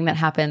something that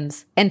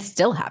happens and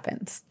still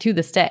happens to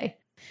this day.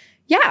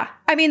 Yeah.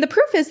 I mean, the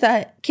proof is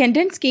that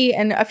Kandinsky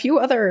and a few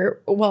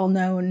other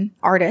well-known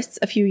artists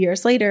a few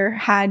years later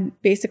had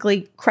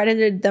basically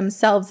credited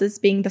themselves as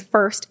being the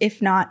first,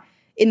 if not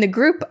in the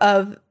group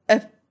of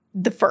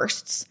the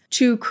firsts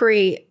to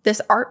create this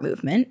art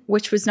movement,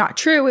 which was not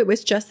true. It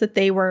was just that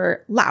they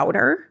were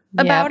louder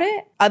about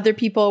it. Other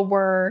people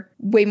were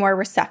way more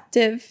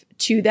receptive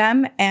to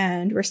them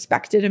and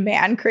respected a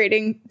man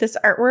creating this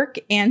artwork.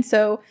 And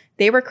so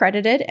they were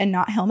credited and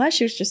not Hilma.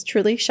 She was just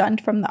truly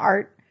shunned from the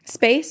art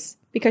space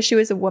because she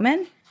was a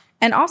woman,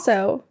 and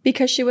also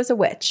because she was a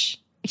witch.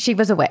 She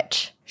was a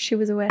witch. She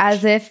was a witch.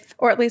 As if...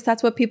 Or at least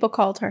that's what people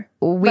called her.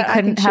 We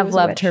couldn't have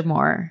loved her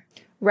more.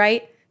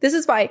 Right? This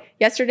is why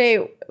yesterday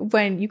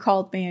when you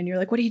called me and you're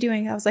like, what are you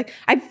doing? I was like,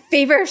 I'm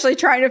feverishly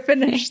trying to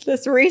finish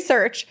this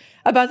research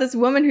about this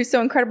woman who's so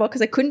incredible,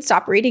 because I couldn't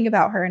stop reading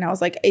about her. And I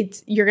was like,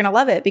 you're going to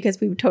love it,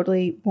 because we would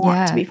totally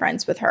want to be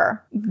friends with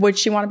her. Would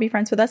she want to be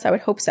friends with us? I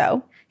would hope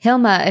so.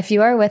 Hilma, if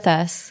you are with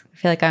us, I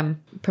feel like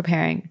I'm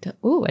preparing to,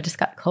 I just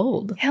got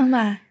cold.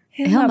 Hilma.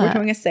 We're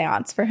doing a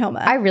seance for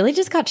Hilma. I really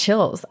just got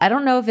chills. I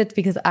don't know if it's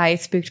because I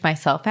spooked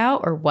myself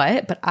out or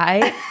what, but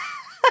I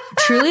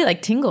truly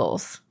like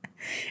tingles.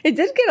 It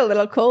did get a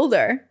little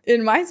colder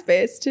in my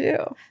space too.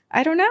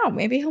 I don't know.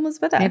 Maybe Hilma's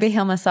with us. Maybe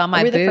Hilma saw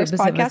my boobs. Are we the first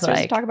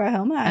podcasters to talk about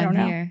Hilma? I don't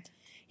know. Here.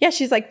 Yeah,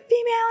 she's like,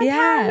 female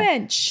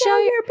empowerment. Show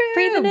your boobs.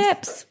 Free the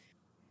nips.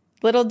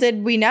 Little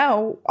did we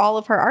know, all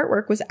of her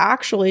artwork was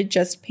actually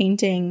just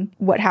painting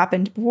what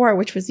happened before,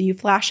 which was you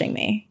flashing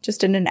me,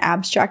 just in an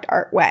abstract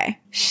art way.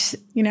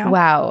 You know?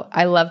 Wow.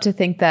 I love to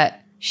think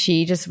that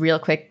she just real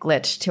quick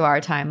glitched to our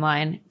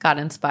timeline, got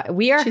inspired.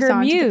 We are her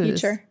muse. The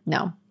future.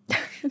 No.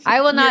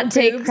 I will not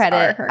take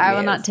credit. I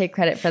will not take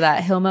credit for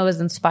that. Hilma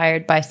was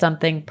inspired by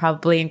something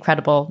probably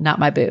incredible, not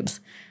my boobs.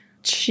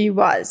 She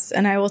was,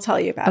 and I will tell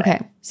you about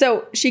it.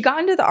 So she got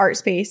into the art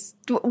space.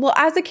 Well,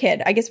 as a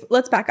kid, I guess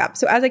let's back up.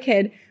 So as a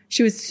kid,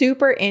 she was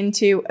super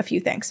into a few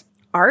things: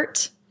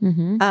 art,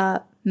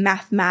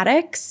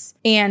 mathematics,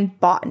 and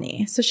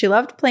botany. So she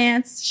loved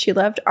plants. She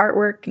loved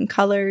artwork and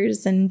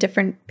colors and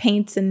different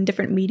paints and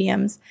different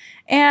mediums.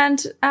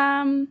 And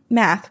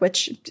math,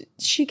 which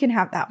she can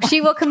have that one.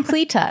 She will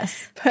complete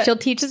us. She'll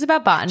teach us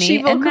about botany. She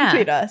will and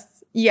complete math.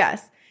 us.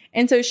 Yes.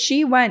 And so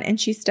she went and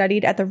she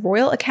studied at the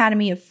Royal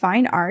Academy of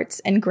Fine Arts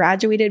and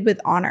graduated with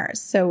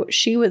honors. So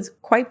she was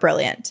quite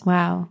brilliant.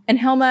 Wow. And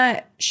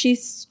Hilma, she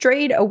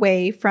strayed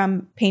away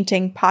from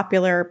painting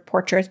popular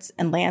portraits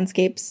and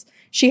landscapes.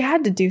 She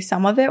had to do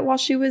some of it while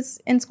she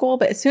was in school,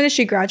 but as soon as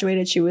she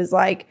graduated, she was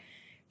like,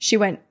 she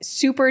went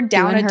super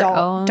down a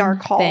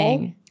dark hall.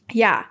 Thing.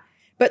 Yeah.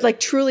 But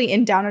like truly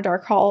in down a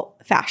dark hall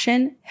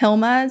fashion,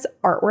 Hilma's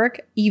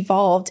artwork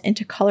evolved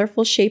into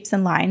colorful shapes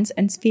and lines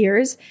and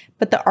spheres,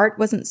 but the art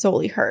wasn't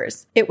solely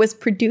hers. It was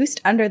produced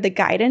under the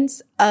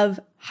guidance of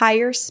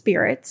higher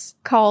spirits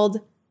called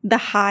the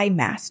High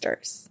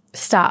Masters.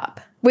 Stop.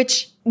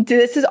 Which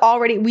this is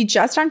already, we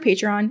just on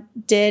Patreon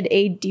did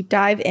a deep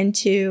dive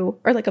into,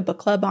 or like a book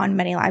club on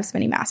Many Lives,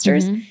 Many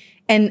Masters. Mm-hmm.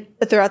 And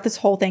throughout this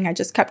whole thing, I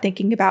just kept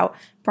thinking about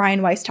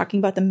Brian Weiss talking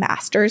about the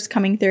masters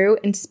coming through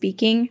and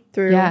speaking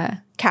through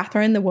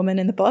Catherine, the woman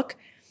in the book.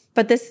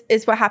 But this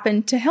is what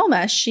happened to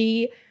Hilma.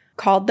 She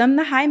called them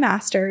the High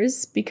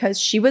Masters because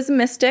she was a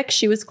mystic,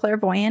 she was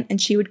clairvoyant, and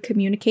she would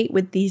communicate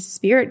with these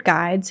spirit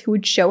guides who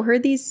would show her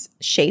these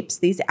shapes,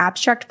 these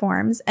abstract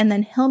forms, and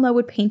then Hilma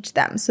would paint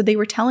them. So they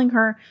were telling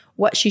her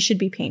what she should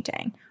be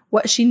painting,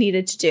 what she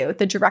needed to do,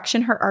 the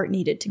direction her art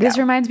needed to go. This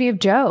reminds me of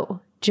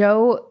Joe.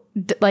 Joe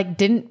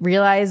didn't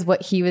realize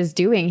what he was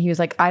doing. He was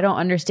like, I don't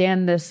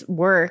understand this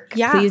work.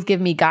 Yeah. Please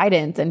give me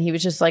guidance. And he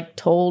was just like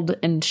told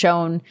and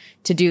shown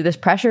to do this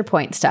pressure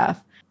point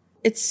stuff.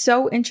 It's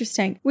so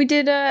interesting. We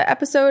did an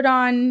episode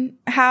on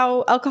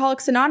how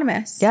Alcoholics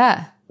Anonymous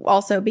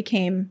also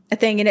became a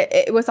thing. And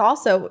it was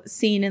also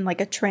seen in like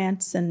a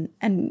trance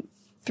and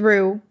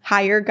through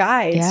higher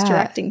guides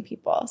directing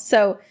people.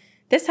 So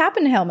this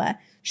happened to Hilma.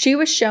 She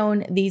was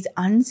shown these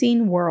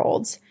unseen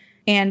worlds,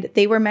 and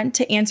they were meant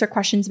to answer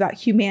questions about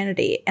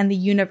humanity and the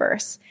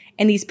universe.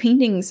 And these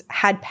paintings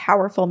had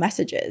powerful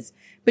messages.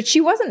 But she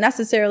wasn't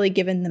necessarily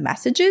given the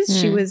messages.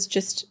 She was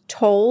just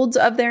told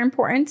of their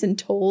importance and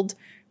told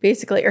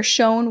basically, or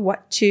shown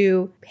what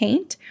to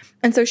paint.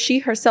 And so she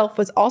herself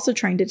was also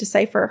trying to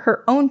decipher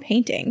her own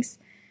paintings.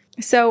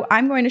 So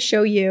I'm going to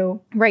show you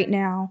right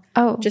now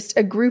just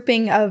a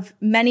grouping of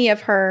many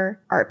of her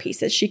art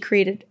pieces. She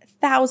created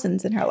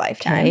thousands in her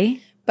lifetime.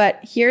 Okay. But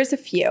here's a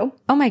few.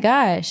 Oh my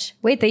gosh.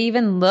 Wait, they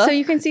even look? So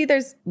you can see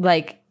there's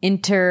like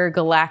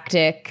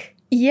intergalactic.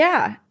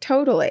 Yeah,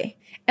 totally.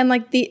 And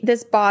like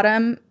this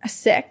bottom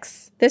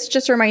 6, this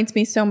just reminds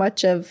me so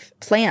much of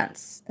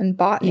plants and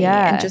botany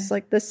and just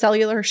like the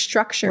cellular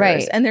structures.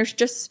 Right. And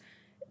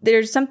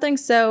there's something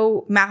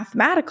so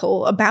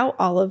mathematical about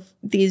all of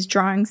these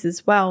drawings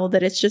as well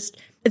that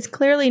it's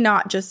clearly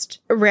not just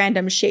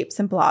random shapes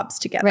and blobs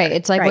together. Right.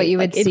 It's like what you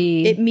would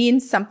see. It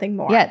means something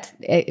more. Yeah.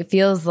 It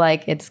feels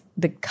like it's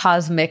the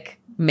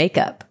cosmic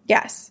makeup.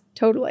 Yes,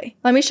 totally.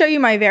 Let me show you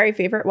my very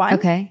favorite one.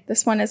 Okay.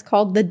 This one is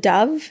called The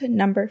Dove,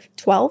 number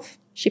 12.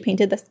 She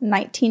painted this in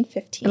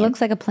 1915. It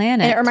looks like a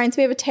planet. And it reminds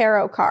me of a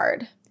tarot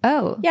card.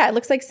 Oh. Yeah, it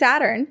looks like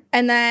Saturn.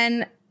 And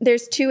then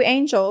there's 2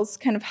 angels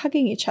kind of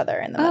hugging each other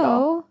in the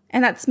middle.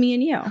 And that's me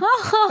and you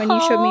when you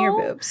showed me your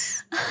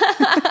boobs.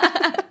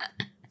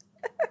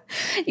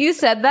 You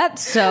said that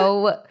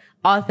so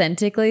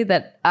authentically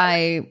that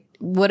I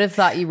would have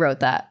thought you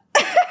wrote that.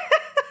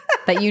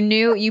 That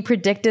you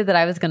predicted that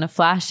I was going to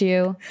flash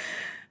you.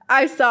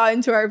 I saw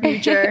into our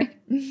future.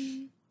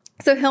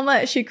 So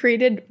Hilma, she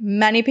created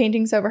many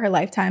paintings over her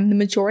lifetime. The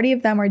majority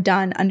of them are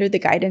done under the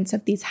guidance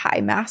of these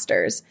high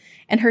masters.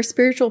 And her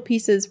spiritual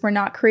pieces were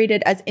not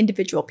created as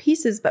individual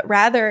pieces, but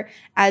rather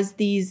as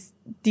these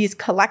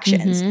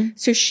collections. Mm-hmm.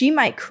 So she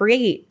might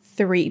create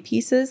 3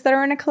 pieces that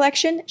are in a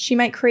collection. She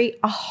might create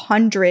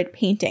 100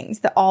 paintings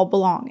that all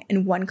belong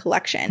in one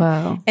collection.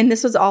 Wow. And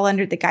this was all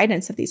under the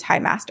guidance of these high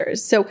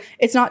masters. So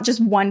it's not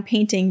just one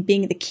painting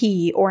being the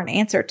key or an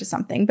answer to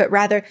something, but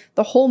rather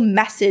the whole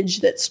message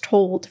that's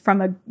told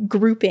from a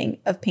grouping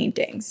of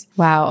paintings.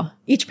 Wow.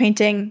 Each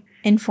painting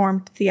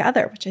informed the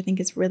other, which I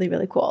think is really,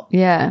 really cool.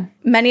 Yeah.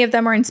 Many of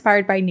them are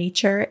inspired by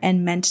nature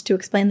and meant to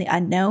explain the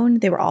unknown.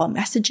 They were all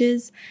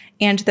messages.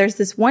 And there's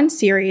this one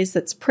series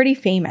that's pretty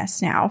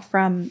famous now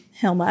from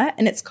Hilma,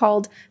 and it's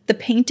called The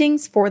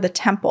Paintings for the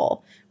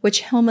Temple,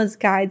 which Hilma's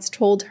guides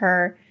told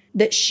her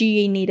that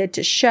she needed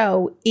to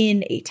show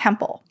in a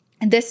temple.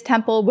 And this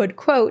temple would,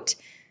 quote,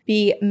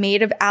 be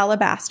made of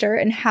alabaster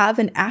and have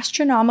an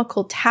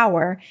astronomical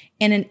tower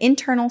and an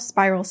internal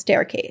spiral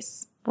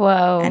staircase.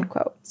 Whoa. End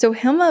quote. So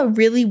Hilma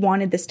really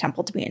wanted this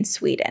temple to be in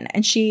Sweden.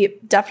 And she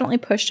definitely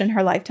pushed in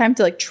her lifetime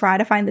to like try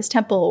to find this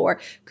temple, or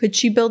could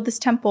she build this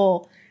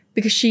temple?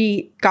 Because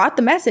she got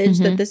the message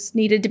that this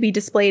needed to be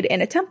displayed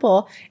in a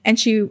temple, and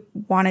she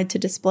wanted to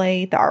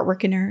display the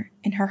artwork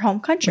in her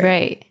home country.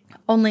 Right.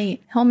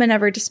 Only Hilma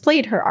never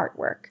displayed her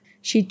artwork.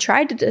 She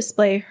tried to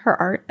display her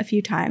art a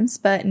few times,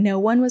 but no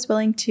one was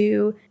willing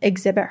to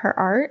exhibit her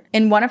art.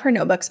 In one of her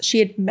notebooks, she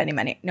had many,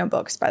 many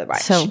notebooks, by the way.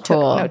 So she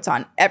cool. took notes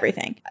on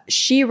everything.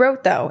 She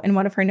wrote, though, in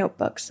one of her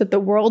notebooks that the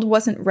world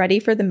wasn't ready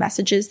for the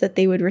messages that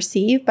they would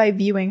receive by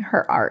viewing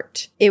her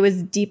art. It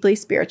was deeply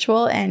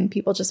spiritual and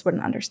people just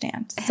wouldn't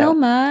understand. So,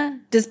 Hilma.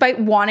 despite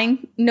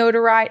wanting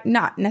notoriety,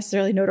 not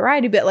necessarily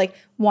notoriety, but like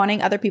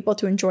wanting other people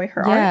to enjoy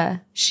her art,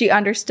 she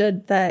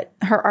understood that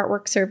her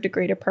artwork served a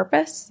greater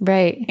purpose.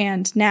 Right.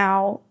 And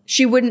now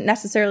she wouldn't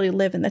necessarily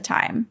live in the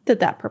time that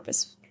that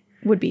purpose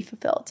would be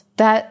fulfilled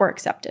or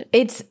accepted.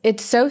 It's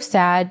so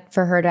sad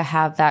for her to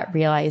have that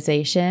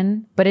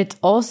realization, but it's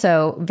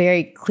also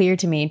very clear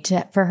to me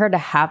for her to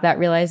have that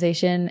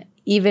realization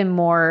even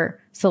more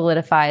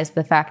solidifies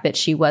the fact that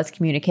she was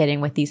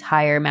communicating with these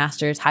higher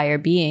masters, higher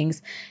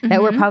beings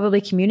that were probably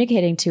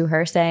communicating to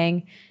her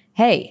saying,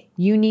 hey,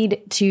 you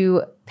need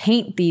to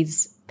paint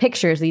these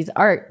pictures, this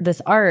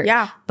art.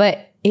 Yeah.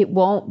 But it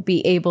won't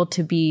be able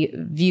to be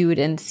viewed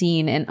and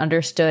seen and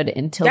understood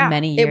until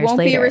many years later. It won't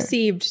be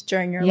received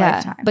during your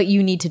lifetime. But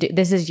you need to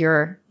this is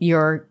your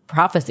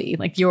prophecy,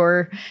 like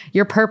your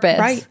purpose.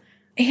 Right.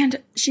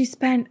 And she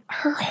spent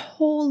her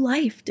whole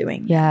life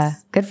doing this. Yeah.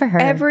 Good for her.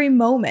 Every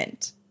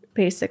moment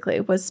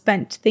basically was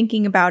spent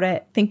thinking about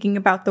it, thinking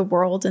about the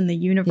world and the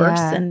universe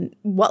and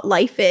what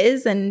life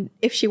is. And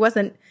if she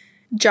wasn't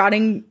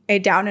jotting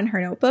it down in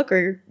her notebook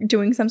or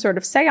doing some sort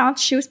of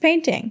seance, she was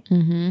painting.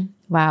 Mm-hmm.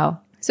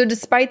 Wow. So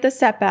despite the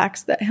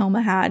setbacks that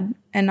Hilma had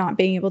and not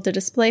being able to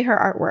display her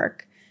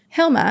artwork,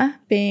 Hilma,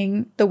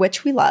 being the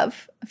witch we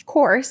love, of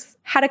course,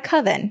 had a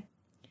coven.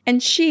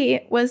 And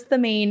she was the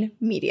main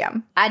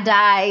medium. I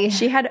die.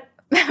 She had,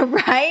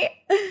 right?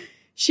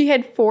 She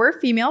had 4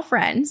 female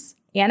friends,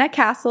 Anna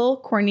Castle,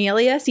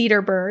 Cornelia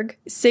Cederberg,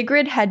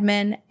 Sigrid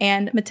Hedman,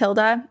 and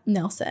Matilda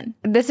Nilsson.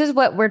 This is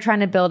what we're trying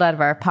to build out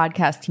of our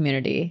podcast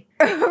community.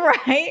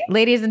 Right?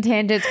 Ladies and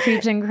Tangents,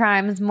 Creeps and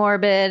Crimes,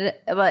 Morbid.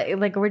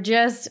 Like we're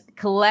just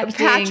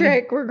collecting.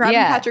 We're grabbing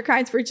Patrick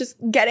Hines. We're just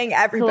getting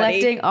everybody.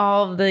 Collecting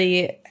all of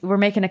we're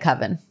making a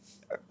coven.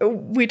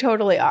 We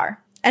totally are.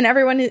 And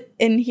everyone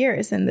in here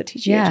is in the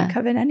TGH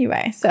coven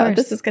anyway. So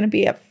this is going to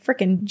be a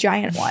freaking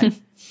giant one.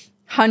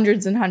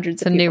 Hundreds and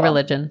hundreds of people. It's a new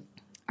religion.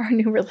 Our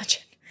new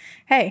religion.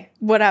 Hey,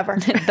 whatever.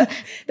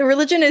 The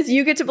religion is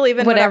you get to believe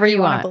in whatever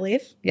you want to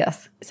believe.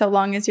 Yes. So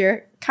long as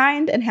you're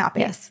kind and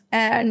happy. Yes.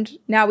 And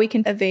now we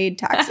can evade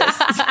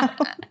taxes.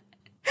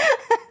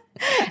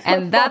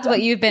 And that's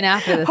what you've been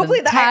after this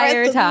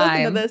entire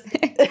time. Listen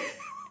to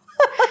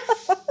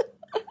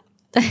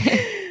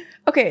this.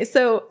 Okay,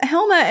 so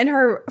Hilma and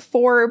her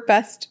 4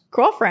 best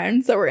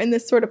girlfriends that were in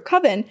this sort of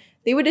coven,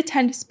 they would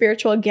attend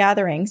spiritual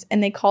gatherings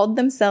and they called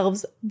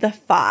themselves the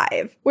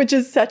 5, which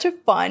is such a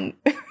fun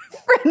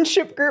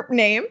friendship group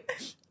name.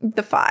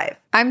 The 5.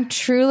 I'm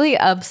truly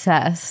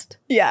obsessed.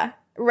 Yeah,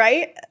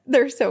 right?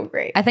 They're so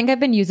great. I think I've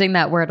been using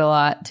that word a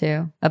lot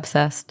too.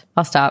 Obsessed.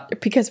 I'll stop.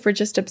 Because we're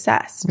just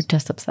obsessed. We're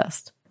just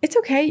obsessed. It's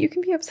okay. You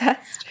can be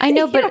obsessed. I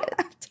know, but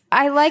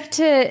I like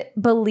to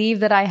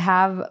believe that I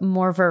have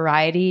more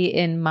variety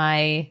in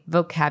my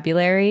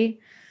vocabulary.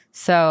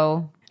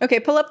 So okay,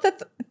 pull up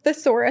the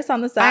thesaurus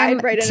on the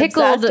side, right?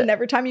 Obsessed, and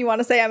every time you want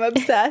to say I'm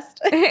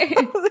obsessed,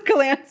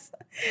 glance,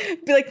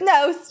 be like,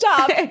 no,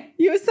 stop.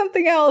 Use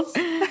something else.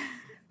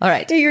 All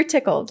right. You're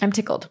tickled. I'm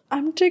tickled.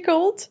 I'm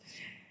tickled.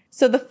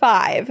 So the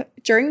 5,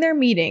 during their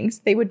meetings,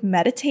 they would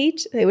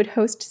meditate, they would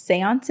host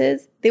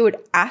seances, they would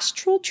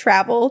astral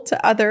travel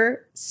to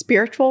other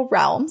spiritual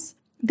realms,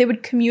 they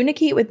would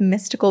communicate with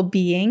mystical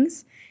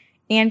beings,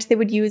 and they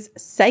would use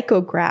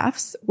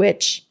psychographs,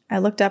 which I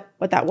looked up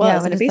what that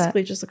was, and it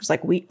basically just looks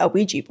like a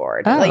Ouija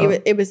board. Oh.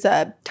 Like it was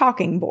a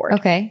talking board.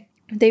 Okay.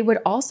 They would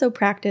also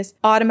practice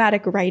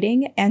automatic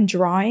writing and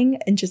drawing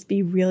and just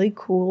be really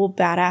cool,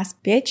 badass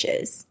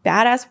bitches.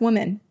 Badass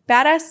women.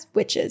 Badass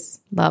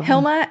witches. Love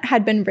Hilma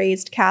had been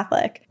raised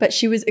Catholic, but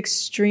she was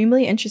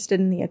extremely interested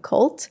in the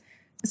occult,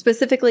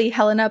 specifically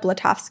Helena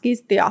Blavatsky's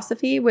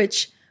Theosophy,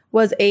 which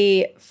was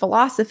a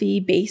philosophy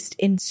based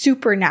in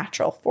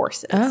supernatural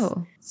forces.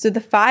 Oh. So the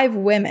 5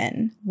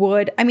 women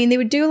they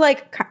would do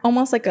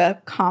almost like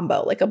a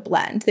combo, like a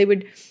blend. They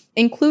would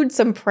include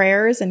some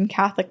prayers and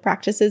Catholic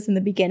practices in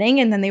the beginning,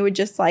 and then they would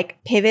just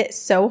pivot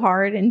so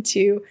hard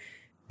into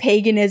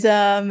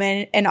paganism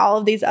and all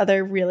of these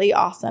other really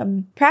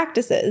awesome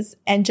practices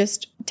and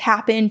just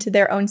tap into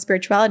their own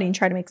spirituality and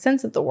try to make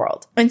sense of the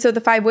world. And so the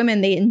 5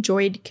 women, they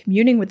enjoyed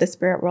communing with the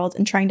spirit world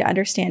and trying to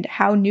understand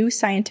how new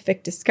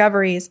scientific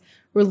discoveries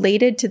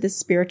related to the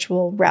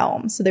spiritual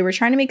realm. So they were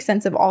trying to make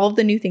sense of all of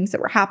the new things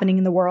that were happening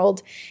in the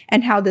world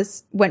and how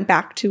this went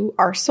back to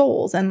our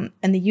souls and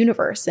the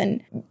universe,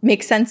 and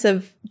make sense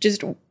of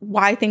just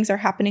why things are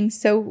happening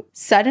so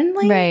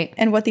suddenly, right,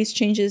 and what these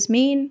changes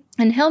mean.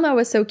 And Hilma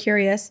was so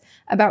curious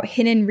about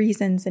hidden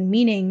reasons and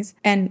meanings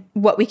and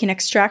what we can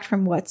extract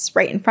from what's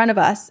right in front of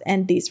us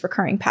and these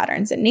recurring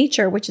patterns in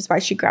nature, which is why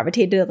she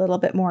gravitated a little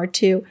bit more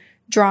to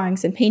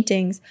drawings and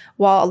paintings,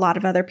 while a lot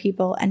of other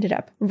people ended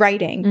up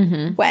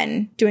writing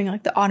when doing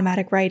the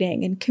automatic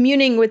writing and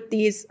communing with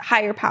these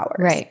higher powers.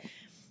 Right.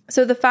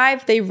 So the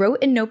 5, they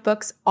wrote in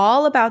notebooks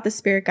all about the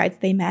spirit guides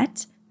they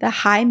met, the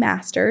high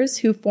masters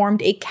who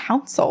formed a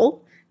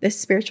council, this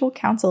spiritual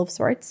council of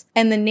sorts.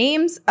 And the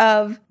names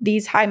of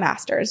these high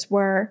masters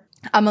were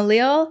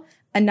Amalil,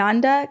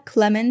 Ananda,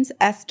 Clemens,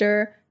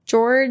 Esther,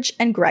 George,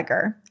 and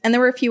Gregor. And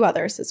there were a few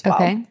others as well.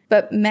 Okay.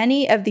 But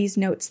many of these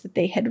notes that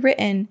they had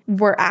written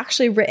were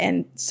actually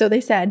written, so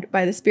they said,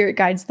 by the spirit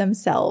guides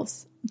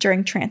themselves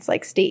during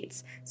trance-like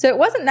states. So it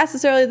wasn't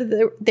necessarily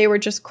that they were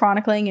just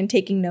chronicling and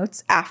taking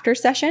notes after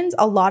sessions.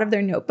 A lot of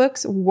their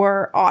notebooks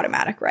were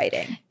automatic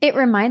writing. It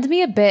reminds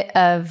me a bit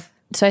of,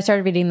 so I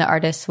started reading The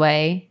Artist's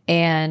Way,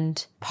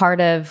 and part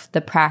of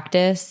the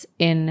practice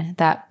in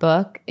that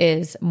book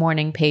is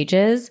morning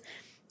pages.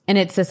 And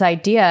it's this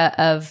idea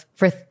of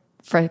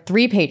for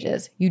 3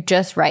 pages, you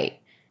just write.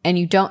 And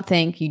you don't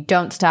think, you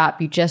don't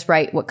stop, you just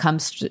write what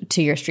comes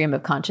to your stream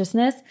of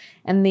consciousness.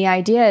 And the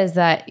idea is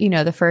that,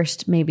 the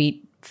first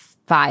maybe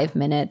 5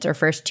 minutes or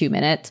first 2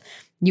 minutes,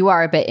 you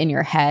are a bit in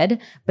your head.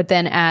 But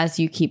then as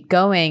you keep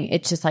going,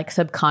 it's just like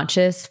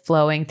subconscious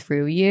flowing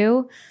through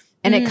you.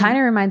 And it kind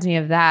of reminds me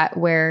of that,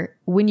 where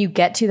when you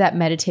get to that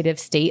meditative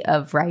state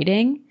of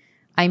writing,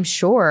 I'm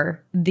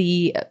sure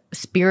the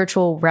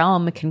spiritual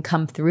realm can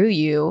come through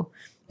you.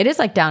 It is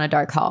like down a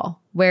dark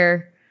hall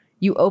where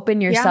you open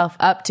yourself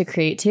up to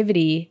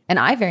creativity. And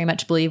I very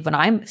much believe when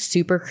I'm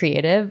super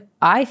creative,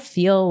 I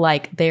feel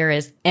like there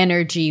is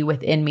energy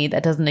within me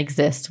that doesn't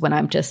exist when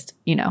I'm just,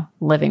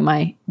 living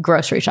my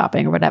grocery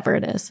shopping or whatever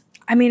it is.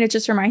 I mean, it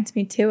just reminds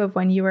me too of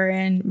when you were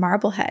in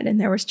Marblehead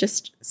and there was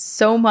just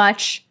so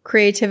much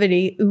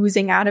creativity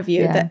oozing out of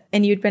you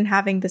and you'd been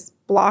having this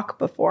block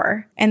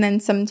before. And then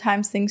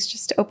sometimes things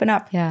just open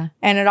up. Yeah.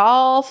 And it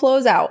all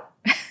flows out.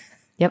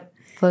 Yep.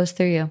 Flows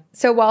through you.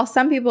 So while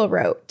some people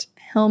wrote,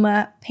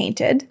 Hilma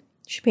painted.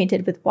 She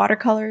painted with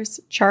watercolors,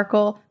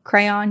 charcoal,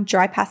 crayon,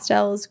 dry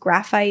pastels,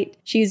 graphite.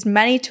 She used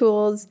many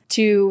tools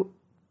to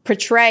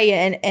portray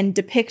and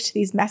depict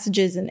these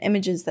messages and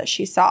images that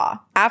she saw.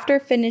 After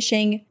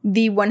finishing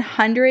the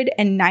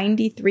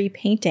 193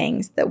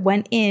 paintings that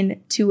went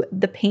into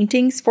the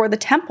paintings for the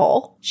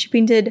temple, she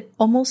painted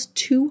almost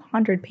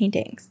 200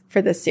 paintings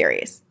for this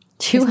series.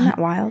 Isn't that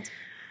wild?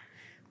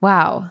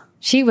 Wow.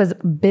 She was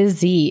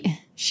busy.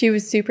 She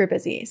was super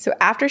busy. So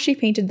after she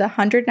painted the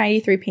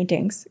 193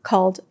 paintings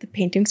called the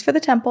Paintings for the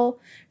Temple,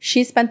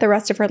 she spent the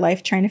rest of her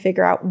life trying to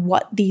figure out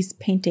what these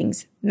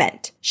paintings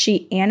meant.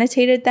 She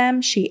annotated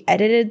them. She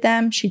edited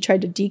them. She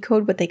tried to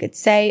decode what they could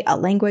say, a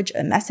language,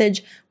 a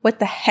message. What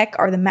the heck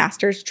are the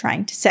masters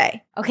trying to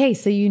say? Okay,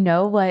 so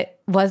what?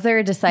 Was there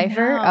a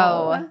decipher?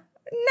 No,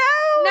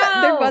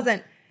 there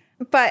wasn't.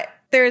 But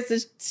there's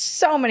just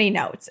so many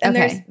notes and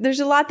there's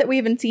a lot that we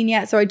haven't seen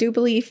yet. So I do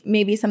believe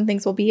maybe some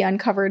things will be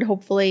uncovered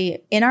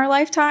hopefully in our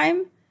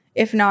lifetime,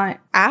 if not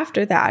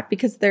after that,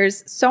 because there are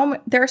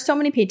so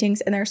many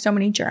paintings and there are so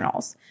many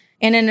journals.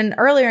 And in an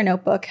earlier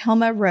notebook,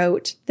 Hilma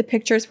wrote, "The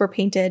pictures were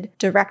painted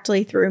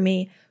directly through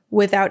me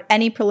without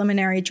any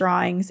preliminary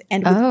drawings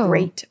and with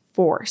great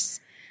force.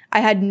 I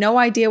had no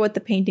idea what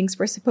the paintings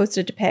were supposed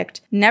to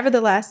depict.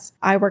 Nevertheless,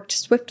 I worked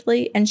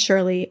swiftly and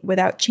surely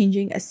without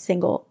changing a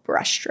single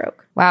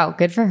brushstroke." Wow,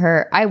 good for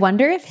her. I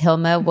wonder if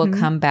Hilma will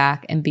come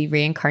back and be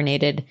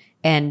reincarnated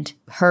and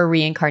her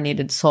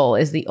reincarnated soul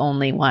is the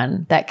only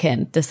one that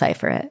can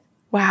decipher it.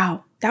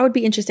 Wow, that would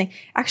be interesting.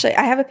 Actually,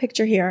 I have a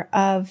picture here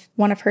of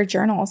one of her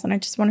journals and I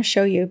just want to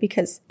show you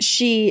because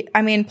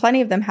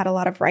plenty of them had a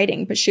lot of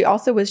writing, but she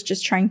also was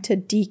just trying to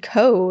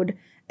decode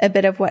a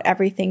bit of what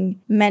everything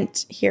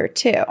meant here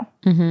too.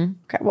 Mm-hmm.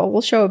 Okay, well,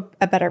 we'll show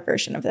a better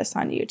version of this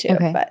on YouTube.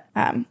 Okay. But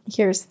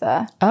here's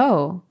the...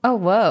 Oh,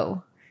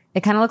 whoa.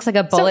 It kind of looks like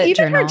a bullet journal.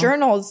 So even her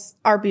journals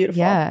are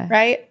beautiful,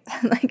 right?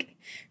 Like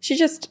she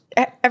just,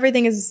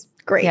 everything is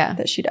great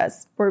that she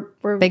does.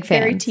 We're big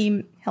very fans.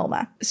 team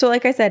Hilma. So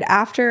like I said,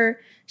 after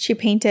she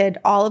painted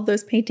all of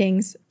those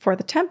paintings for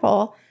the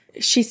temple,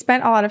 she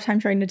spent a lot of time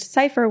trying to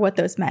decipher what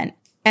those meant.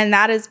 And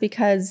that is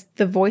because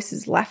the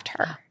voices left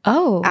her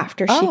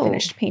after she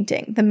finished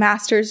painting. The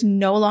masters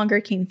no longer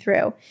came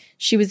through.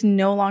 She was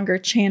no longer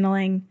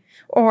channeling,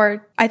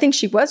 or I think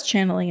she was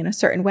channeling in a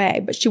certain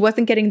way, but she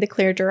wasn't getting the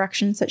clear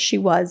directions that she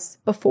was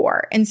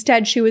before.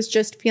 Instead, she was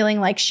just feeling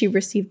like she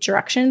received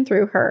direction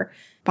through her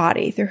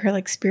body, through her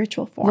like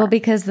spiritual form. Well,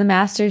 because the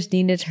masters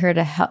needed her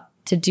to help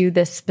to do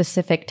this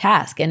specific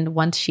task. And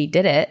once she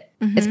did it,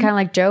 it's kind of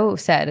like Joe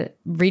said,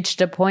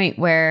 reached a point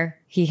where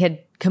he had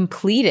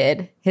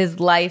completed his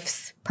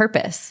life's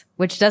purpose,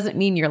 which doesn't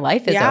mean your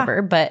life is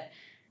over, but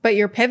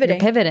you're pivoting.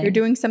 You're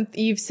doing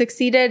something, you've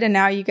succeeded and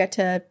now you get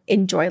to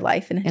enjoy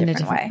life in a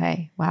different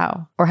way.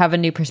 Wow. Or have a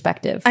new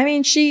perspective. I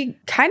mean, she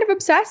kind of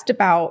obsessed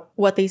about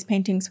what these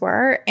paintings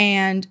were,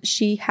 and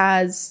she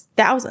has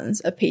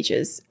thousands of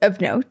pages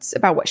of notes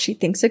about what she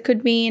thinks it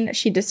could mean.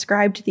 She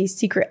described these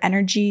secret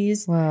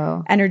energies,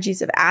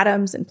 energies of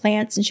atoms and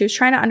plants, and she was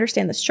trying to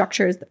understand the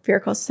structures, the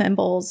spherical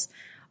symbols,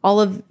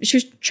 she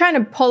was trying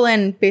to pull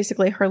in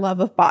basically her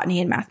love of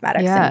botany and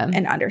mathematics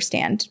and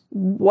understand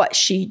what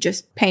she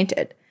just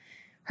painted.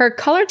 Her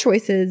color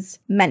choices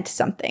meant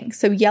something.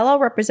 So yellow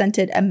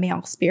represented a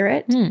male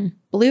spirit.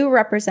 Blue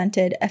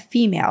represented a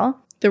female.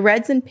 The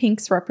reds and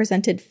pinks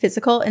represented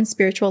physical and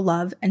spiritual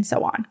love, and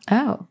so on.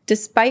 Oh.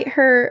 Despite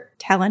her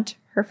talent,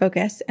 her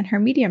focus, and her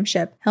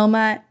mediumship,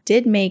 Hilma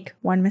did make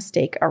one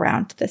mistake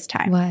around this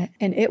time. What?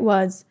 And it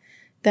was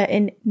that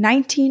in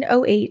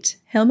 1908,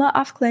 Hilma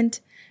af Klint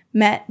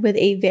met with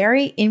a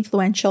very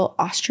influential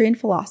Austrian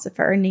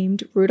philosopher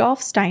named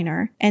Rudolf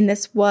Steiner. And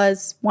this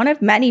was one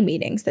of many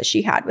meetings that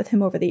she had with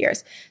him over the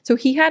years. So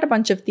he had a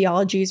bunch of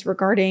theologies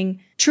regarding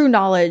true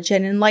knowledge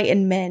and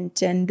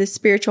enlightenment and the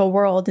spiritual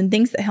world and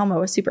things that Hilma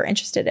was super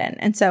interested in.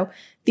 And so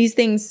these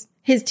things,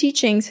 his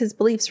teachings, his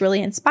beliefs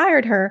really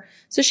inspired her.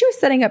 So she was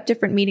setting up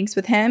different meetings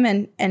with him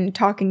and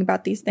talking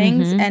about these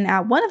things. Mm-hmm. And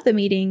at one of the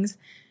meetings,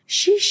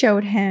 she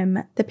showed him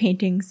the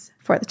paintings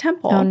for the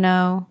temple. Oh,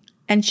 no.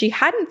 And she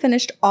hadn't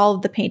finished all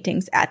of the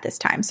paintings at this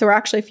time. So we're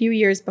actually a few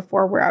years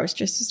before where I was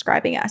just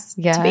describing us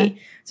to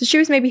be. So she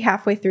was maybe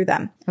halfway through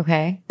them.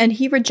 Okay. And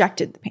he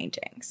rejected the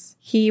paintings.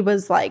 He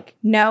was like,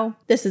 no,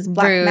 this is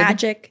black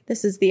magic.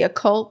 This is the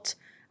occult.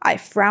 I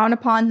frown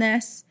upon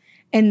this.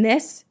 And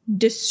this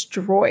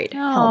destroyed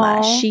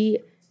Hilma. She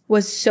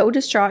was so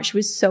distraught. She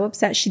was so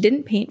upset. She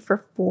didn't paint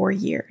for 4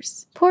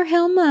 years. Poor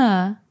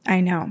Hilma.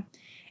 I know.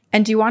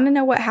 And do you want to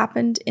know what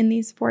happened in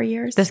these 4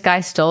 years? This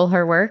guy stole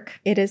her work?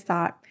 It is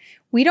thought.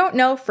 We don't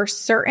know for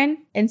certain.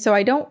 And so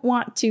I don't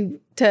want to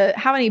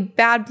have any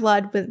bad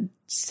blood with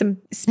some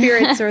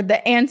spirits or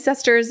the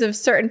ancestors of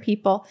certain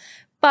people.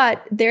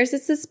 But there's a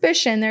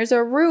suspicion, there's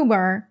a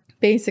rumor,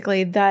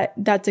 basically, that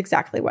that's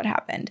exactly what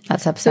happened.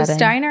 That's upsetting. So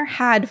Steiner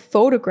had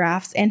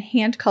photographs and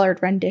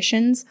hand-colored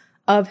renditions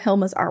of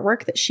Hilma's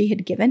artwork that she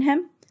had given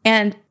him.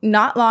 And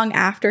not long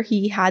after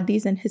he had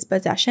these in his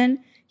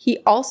possession, he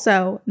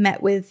also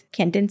met with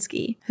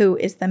Kandinsky, who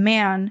is the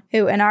man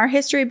who, in our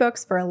history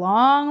books for a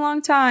long,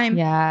 long time,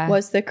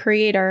 was the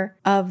creator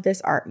of this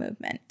art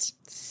movement.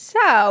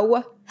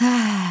 So,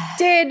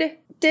 did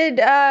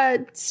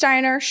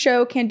Steiner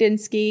show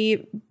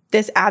Kandinsky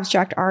this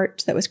abstract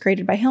art that was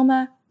created by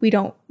Hilma? We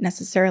don't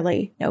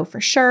necessarily know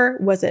for sure.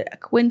 Was it a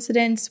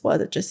coincidence?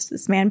 Was it just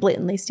this man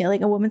blatantly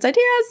stealing a woman's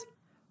ideas?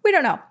 We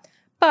don't know.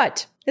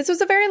 But this was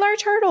a very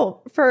large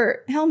hurdle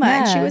for Hilma,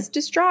 and she was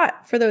distraught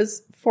for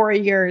those 4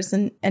 years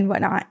and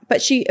whatnot.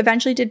 But she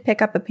eventually did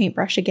pick up a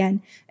paintbrush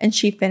again, and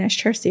she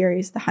finished her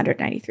series, the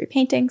 193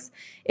 paintings.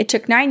 It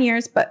took 9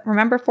 years, but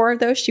remember, 4 of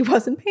those she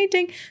wasn't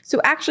painting.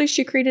 So actually,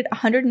 she created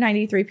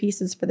 193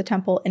 pieces for the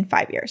temple in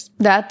 5 years.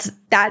 That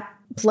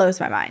blows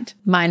my mind.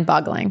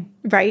 Mind-boggling.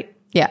 Right?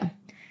 Yeah.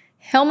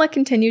 Hilma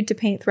continued to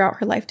paint throughout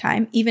her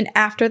lifetime, even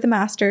after the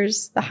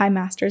high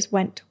masters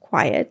went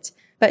quiet.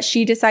 But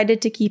she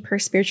decided to keep her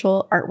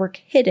spiritual artwork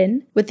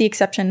hidden, with the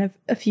exception of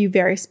a few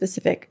very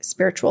specific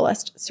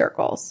spiritualist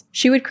circles.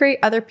 She would create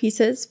other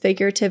pieces,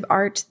 figurative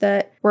art,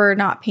 that were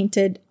not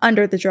painted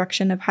under the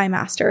direction of high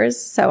masters.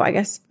 So I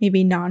guess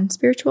maybe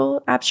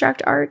non-spiritual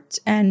abstract art,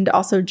 and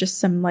also just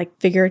some like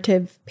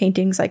figurative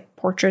paintings like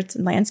portraits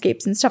and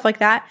landscapes and stuff like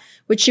that,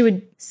 which she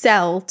would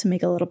sell to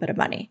make a little bit of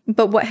money.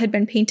 But what had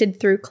been painted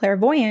through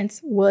clairvoyance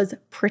was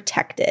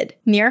protected.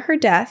 Near her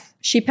death,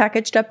 she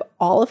packaged up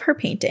all of her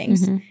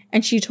paintings,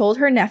 and she told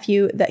her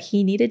nephew that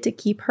he needed to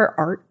keep her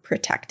art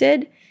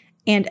protected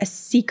and a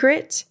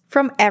secret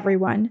from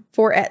everyone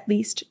for at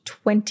least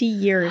 20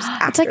 years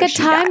after It's like a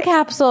time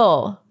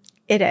capsule.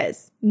 It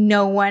is.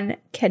 No one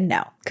can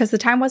know because the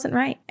time wasn't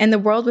right and the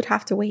world would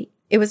have to wait.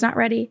 It was not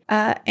ready.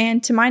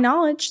 And to my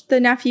knowledge, the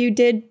nephew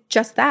did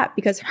just that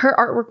because her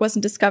artwork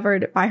wasn't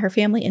discovered by her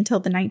family until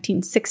the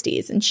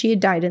 1960s, and she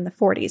had died in the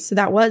 40s. So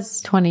that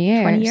was 20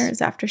 years. 20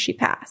 years after she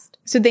passed.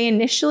 So they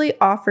initially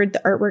offered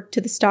the artwork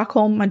to the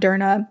Stockholm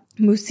Moderna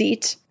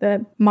Museet,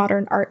 the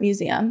modern art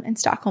museum in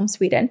Stockholm,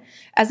 Sweden,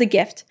 as a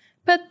gift.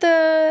 But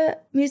the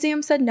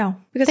museum said no.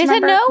 Because they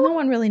said no? No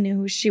one really knew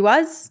who she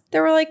was.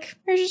 They were like,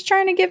 you're just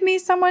trying to give me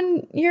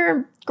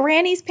your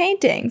granny's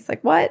paintings.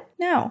 Like, what?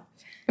 No.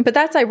 But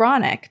that's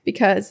ironic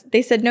because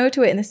they said no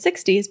to it in the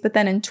 60s, but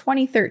then in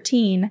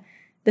 2013,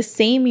 the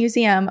same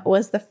museum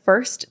was the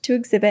first to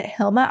exhibit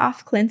Hilma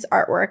af Klint's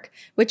artwork,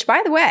 which,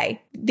 by the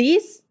way,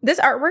 this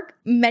artwork,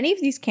 many of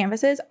these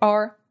canvases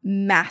are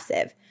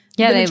massive.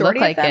 Yeah, they look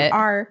like it.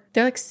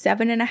 They're like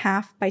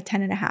 7.5 by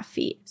 10.5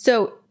 feet.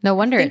 So no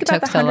wonder it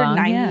took so long.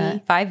 Yeah,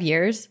 5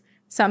 years.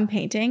 Some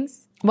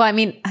paintings. Well, I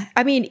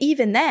mean,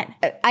 even then.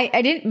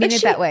 I didn't mean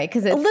it that way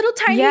because it's little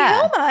tiny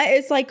Hilma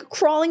is like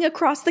crawling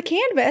across the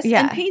canvas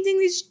and painting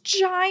these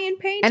giant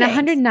paintings. And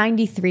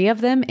 193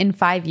 of them in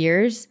 5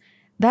 years.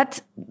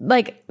 That's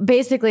like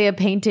basically a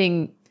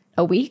painting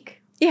a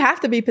week. You have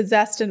to be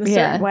possessed in a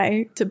certain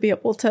way to be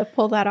able to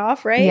pull that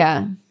off, right?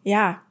 Yeah.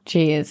 Yeah.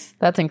 Jeez,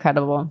 that's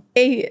incredible.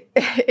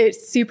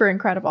 It's super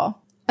incredible.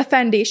 A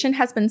foundation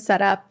has been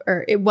set up,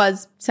 or it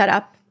was set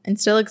up and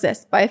still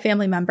exists by a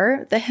family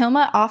member, the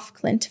Hilma af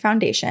Klint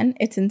Foundation.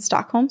 It's in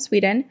Stockholm,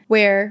 Sweden,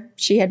 where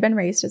she had been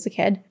raised as a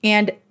kid.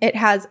 And it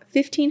has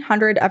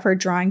 1,500 of her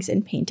drawings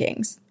and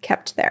paintings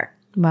kept there.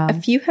 Wow. A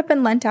few have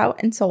been lent out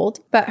and sold,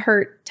 but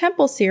her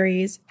temple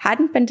series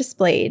hadn't been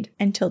displayed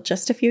until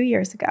just a few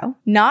years ago.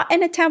 Not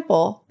in a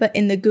temple, but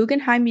in the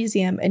Guggenheim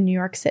Museum in New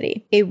York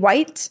City, a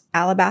white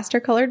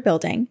alabaster-colored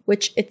building,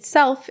 which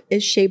itself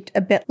is shaped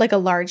a bit like a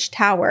large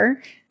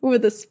tower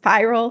with a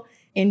spiral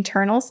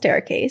internal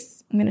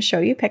staircase. I'm going to show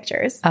you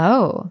pictures.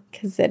 Oh.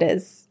 Because it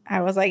is.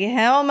 I was like,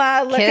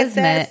 Hilma, look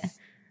Kismet. at this.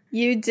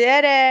 You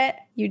did it.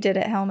 You did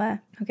it,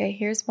 Hilma. Okay,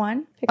 here's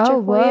one picture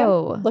for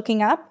whoa. you.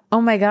 Looking up.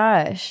 Oh my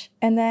gosh.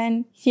 And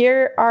then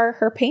here are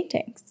her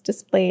paintings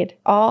displayed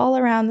all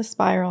around the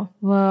spiral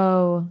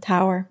Whoa.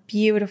 tower.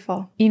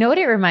 Beautiful. You know what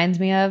it reminds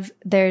me of?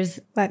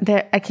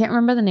 I can't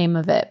remember the name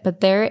of it, but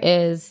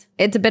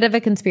it's a bit of a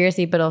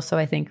conspiracy, but also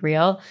I think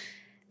real.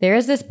 There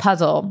is this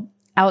puzzle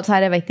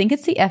outside of, I think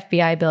it's the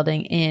FBI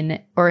building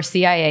or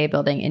CIA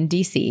building in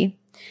DC.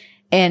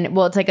 And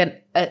well, it's like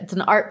it's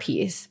an art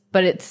piece,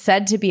 but it's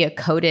said to be a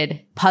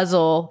coded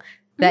puzzle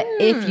that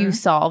if you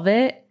solve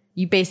it,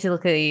 you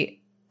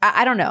basically,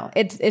 I don't know.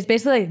 It's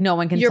basically like no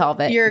one can solve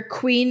it. You're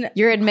queen.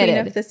 You're admitted.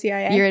 Queen of the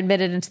CIA. You're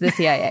admitted into the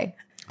CIA.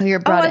 You're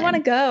brought in. I want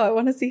to go. I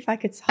want to see if I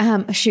could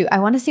solve it. Shoot, I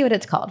want to see what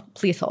it's called.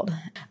 Please hold.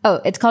 Oh,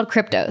 it's called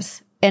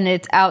Kryptos, and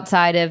it's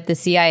outside of the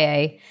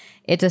CIA.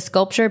 It's a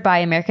sculpture by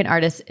American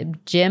artist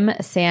Jim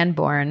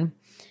Sanborn,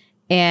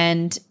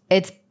 and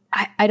it's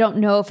I don't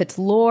know if it's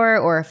lore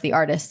or if the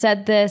artist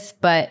said this,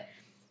 but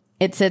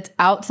it sits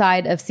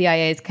outside of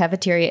CIA's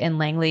cafeteria in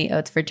Langley,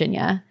 Oates,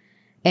 Virginia.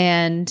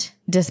 And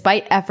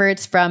despite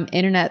efforts from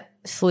internet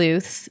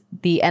sleuths,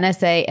 the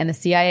NSA, and the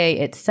CIA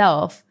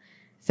itself,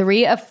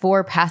 3 of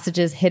 4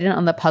 passages hidden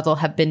on the puzzle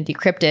have been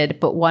decrypted,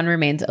 but one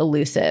remains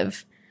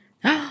elusive.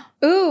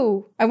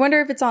 Ooh, I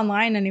wonder if it's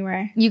online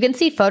anywhere. You can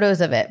see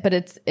photos of it,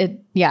 but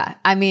yeah.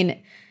 I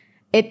mean,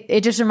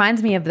 it just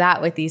reminds me of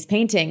that with these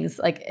paintings.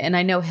 Like, and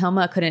I know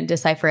Hilma couldn't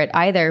decipher it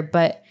either,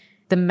 but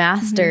the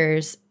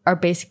masters are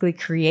basically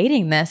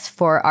creating this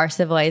for our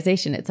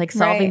civilization. It's like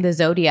solving the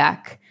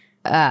zodiac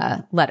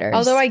letters.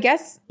 Although I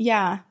guess,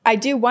 yeah, I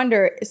do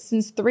wonder,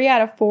 since 3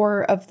 out of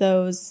 4 of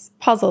those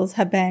puzzles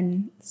have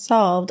been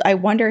solved, I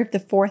wonder if the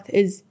 4th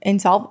is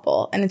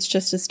insolvable and it's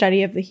just a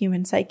study of the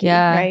human psyche,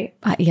 right?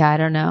 Yeah, I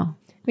don't know.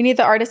 We need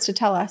the artist to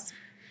tell us.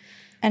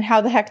 And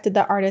how the heck did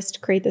the artist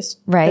create this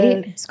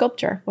the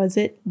sculpture? Was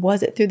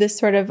it through this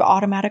sort of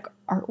automatic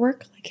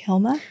artwork like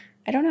Hilma?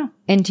 I don't know.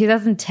 In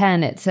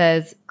 2010, it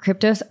says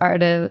Kryptos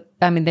artist.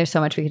 I mean, there's so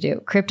much we could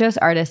do. Kryptos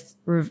artists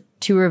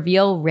to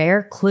reveal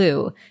rare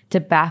clue to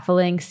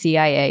baffling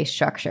CIA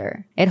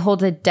structure. It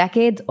holds a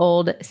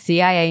decades-old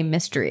CIA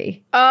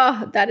mystery.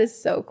 Oh, that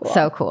is so cool.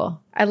 So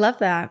cool. I love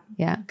that.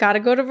 Yeah. Gotta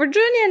go to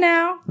Virginia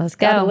now. Let's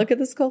go. Gotta look at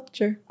the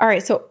sculpture. All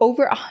right. So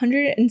over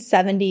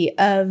 170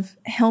 of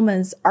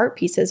Hilma's art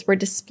pieces were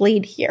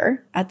displayed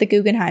here at the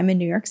Guggenheim in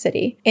New York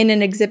City in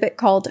an exhibit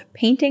called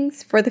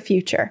Paintings for the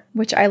Future,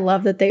 which I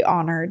love that they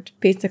honored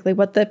basically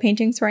what the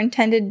paintings were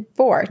intended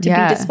for, to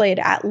be displayed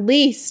at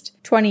least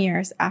 20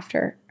 years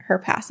after her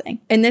passing.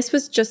 And this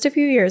was just a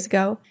few years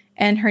ago,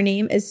 and her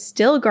name is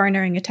still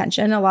garnering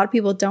attention. A lot of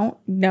people don't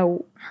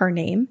know her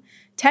name.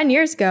 10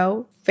 years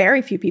ago,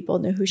 very few people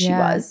knew who she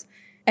was.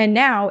 And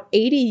now,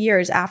 80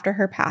 years after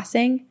her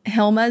passing,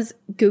 Hilma's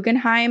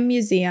Guggenheim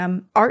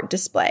Museum art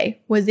display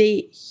was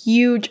a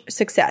huge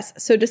success.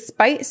 So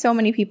despite so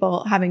many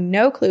people having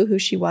no clue who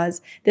she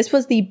was, this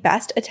was the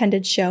best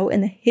attended show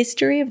in the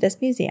history of this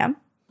museum.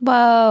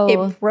 Whoa.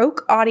 It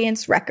broke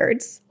audience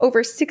records.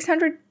 Over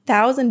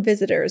 600,000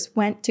 visitors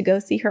went to go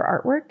see her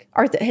artwork,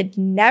 art that had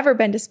never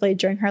been displayed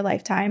during her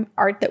lifetime,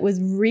 art that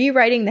was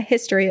rewriting the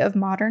history of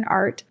modern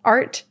art,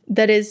 art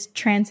that is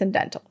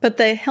transcendental. But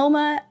the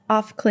Hilma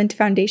af Klint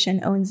Foundation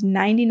owns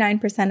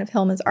 99% of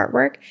Hilma's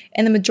artwork,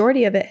 and the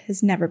majority of it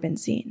has never been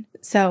seen.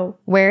 So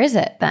where is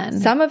it then?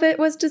 Some of it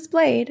was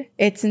displayed.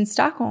 It's in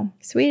Stockholm,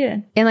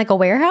 Sweden. In like a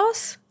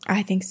warehouse?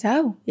 I think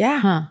so. Yeah.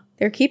 Huh.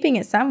 They're keeping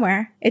it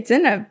somewhere. It's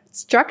in a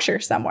structure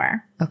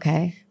somewhere.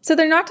 Okay. So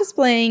they're not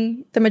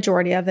displaying the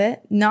majority of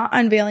it, not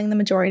unveiling the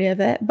majority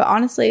of it. But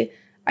honestly,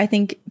 I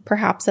think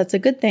perhaps that's a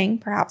good thing.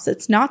 Perhaps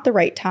it's not the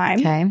right time.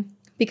 Okay.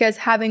 Because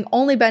having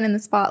only been in the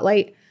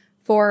spotlight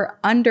for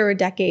under a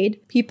decade,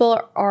 people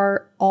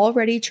are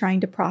already trying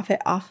to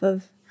profit off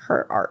of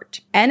her art.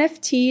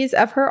 NFTs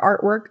of her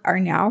artwork are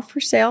now for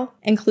sale,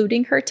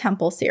 including her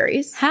temple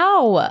series.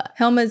 How?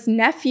 Hilma's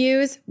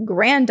nephew's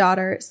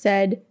granddaughter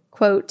said,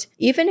 quote,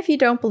 "Even if you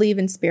don't believe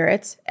in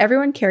spirits,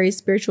 everyone carries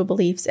spiritual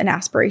beliefs and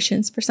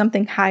aspirations for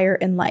something higher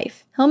in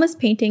life. Hilma's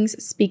paintings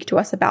speak to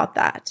us about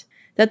that.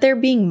 That they're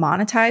being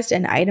monetized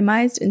and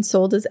itemized and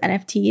sold as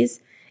NFTs,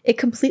 it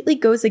completely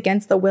goes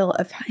against the will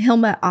of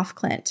Hilma af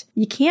Klint.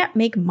 You can't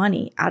make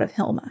money out of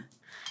Hilma."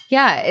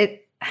 Yeah.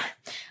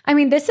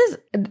 This is,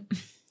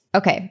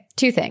 okay,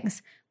 2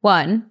 things.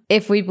 One,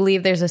 if we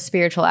believe there's a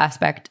spiritual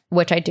aspect,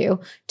 which I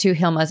do, to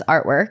Hilma's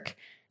artwork,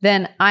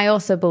 then I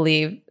also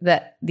believe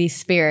that these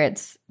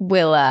spirits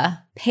will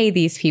pay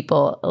these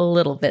people a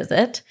little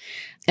visit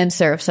and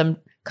serve some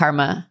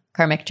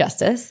karmic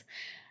justice.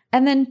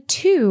 And then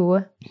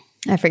 2,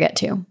 I forget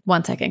 2.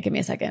 1 second. Give me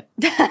a second.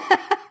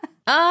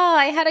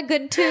 I had a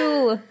good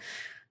 2.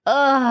 Oh,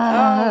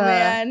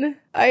 man.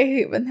 I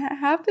hate when that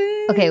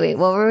happens. Okay, wait.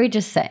 What were we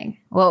just saying?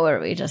 What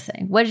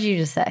did you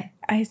just say?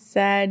 I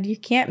said you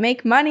can't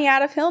make money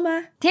out of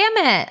Hilma. Damn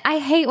it. I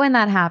hate when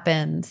that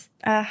happens.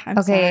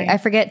 I'm sorry. I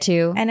forget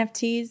to.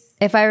 NFTs.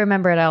 If I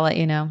remember it, I'll let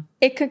you know.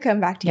 It could come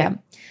back to you.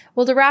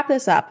 Well, to wrap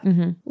this up,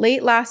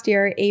 late last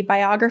year, a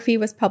biography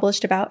was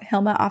published about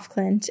Hilma af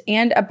Klint,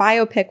 and a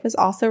biopic was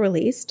also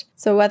released.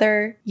 So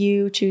whether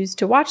you choose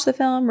to watch the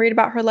film, read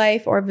about her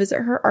life, or visit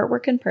her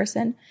artwork in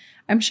person,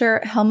 I'm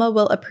sure Hilma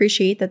will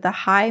appreciate that the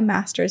High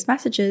Master's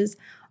messages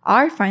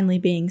are finally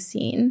being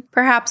seen.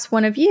 Perhaps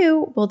one of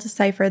you will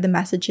decipher the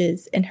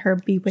messages in her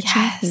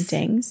bewitching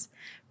paintings.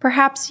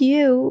 Perhaps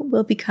you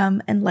will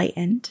become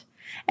enlightened.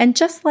 And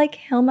just like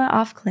Hilma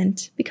af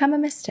Klint, become a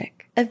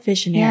mystic, a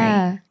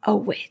visionary, a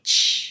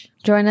witch.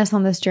 Join us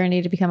on this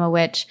journey to become a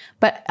witch.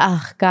 But,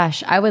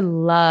 gosh, I would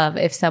love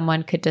if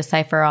someone could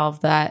decipher all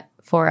of that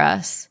for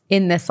us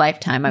in this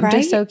lifetime. I'm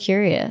just so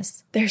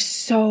curious. There's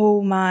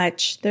so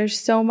much.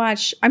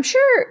 I'm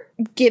sure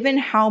given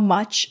how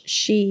much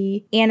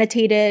she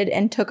annotated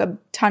and took a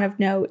ton of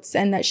notes,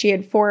 and that she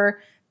had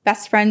 4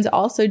 best friends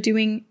also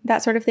doing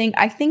that sort of thing,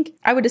 I think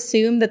I would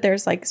assume that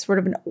there's like sort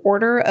of an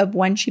order of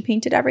when she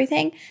painted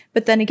everything.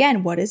 But then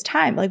again, what is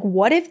time? Like,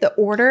 what if the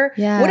order,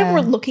 what if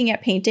we're looking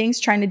at paintings,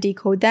 trying to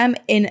decode them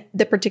in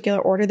the particular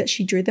order that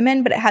she drew them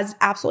in, but it has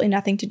absolutely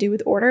nothing to do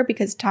with order,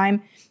 because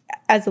time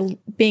as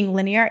being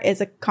linear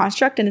is a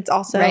construct, and it's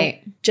also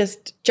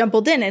just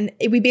jumbled in. And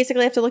we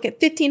basically have to look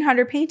at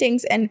 1,500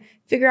 paintings and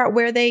figure out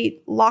where they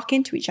lock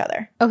into each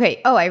other.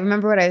 Okay. Oh, I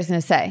remember what I was going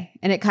to say,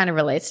 and it kind of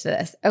relates to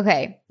this.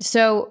 Okay.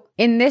 So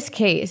in this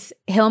case,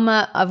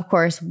 Hilma, of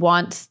course,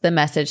 wants the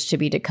message to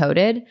be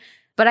decoded,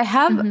 but I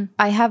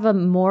have a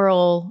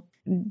moral,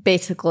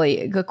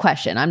 basically, good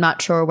question. I'm not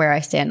sure where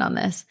I stand on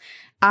this.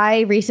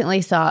 I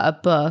recently saw a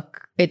book.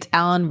 It's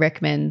Alan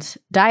Rickman's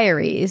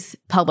diaries,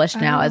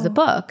 published now as a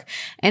book.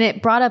 And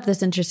it brought up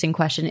this interesting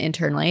question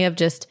internally of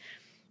just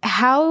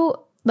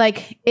how,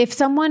 like,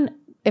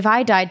 if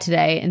I died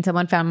today and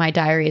someone found my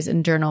diaries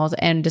and journals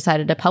and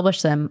decided to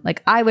publish them,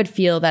 like, I would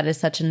feel that is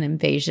such an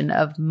invasion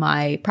of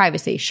my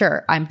privacy.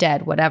 Sure, I'm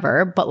dead,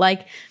 whatever. But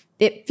like,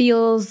 it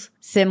feels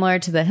similar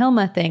to the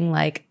Hilma thing,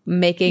 like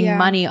making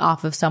money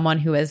off of someone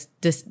who has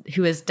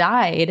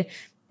died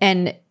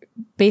and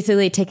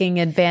basically taking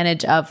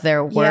advantage of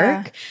their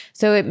work. Yeah.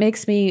 So it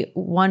makes me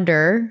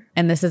wonder,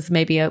 and this is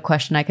maybe a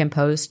question I can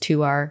pose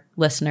to our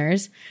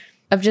listeners,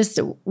 of just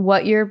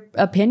what your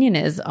opinion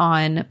is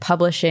on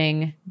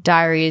publishing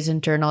diaries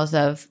and journals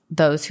of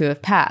those who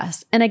have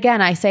passed. And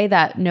again, I say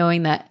that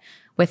knowing that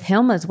with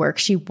Hilma's work,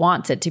 she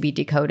wants it to be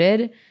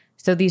decoded.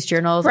 So these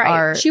journals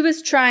are... She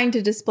was trying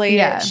to display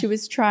it. She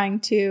was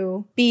trying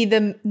to be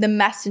the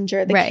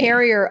messenger, the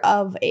carrier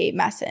of a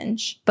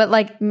message. But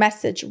like...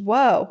 Message.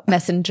 Whoa.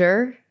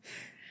 Messenger.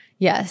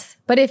 Yes.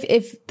 But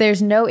if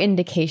there's no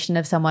indication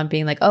of someone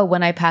being like, oh,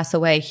 when I pass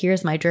away,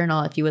 here's my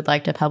journal if you would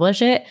like to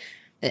publish it,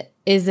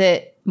 is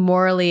it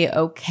morally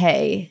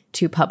okay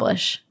to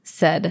publish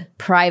said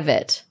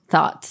private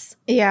thoughts?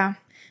 Yeah.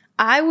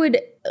 I would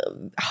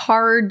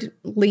hard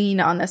lean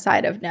on the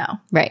side of no.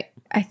 Right.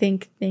 I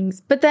think things,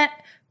 but then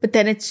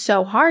it's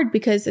so hard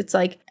because it's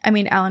like, I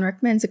mean, Alan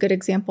Rickman's a good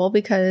example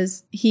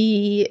because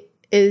he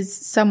is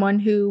someone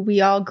who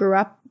we all grew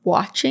up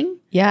watching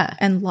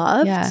and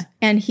loved. Yeah.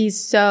 And he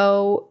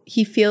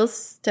feels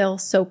still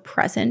so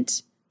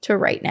present to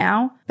right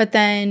now. But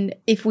then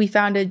if we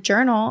found a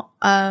journal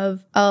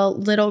of a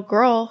little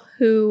girl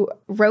who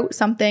wrote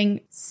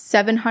something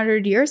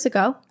 700 years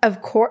ago,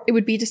 of course, it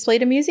would be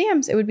displayed in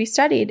museums. It would be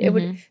studied. Mm-hmm. It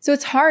would. So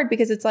it's hard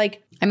because it's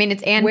like, I mean,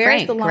 it's Anne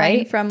Frank, the line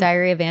right? From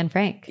Diary of Anne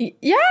Frank.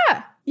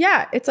 Yeah.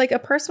 Yeah. It's like a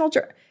personal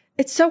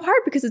it's so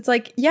hard because it's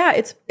like, yeah,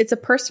 it's a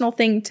personal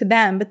thing to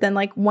them. But then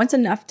like once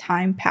enough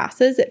time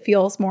passes, it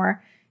feels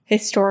more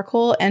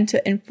historical and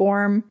to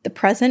inform the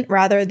present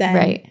rather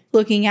than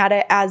looking at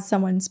it as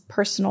someone's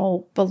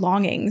personal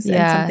belongings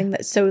and something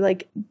that's so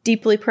like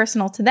deeply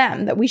personal to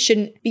them that we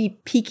shouldn't be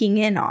peeking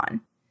in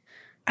on.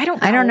 I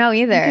don't know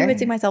either. I'm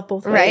convincing myself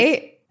both ways.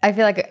 Right? I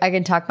feel like I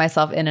can talk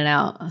myself in and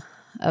out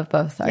of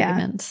both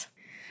arguments.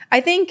 I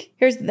think,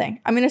 here's the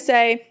thing. I'm going to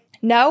say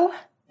no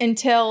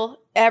until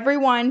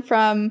everyone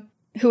from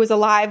who was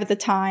alive at the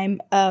time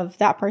of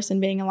that person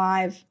being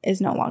alive is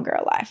no longer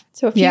alive.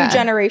 So a few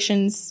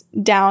generations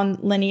down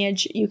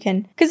lineage, you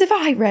can... Because if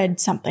I read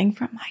something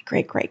from my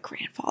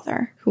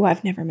great-great-grandfather, who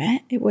I've never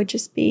met, it would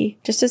just be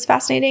just as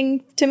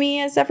fascinating to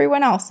me as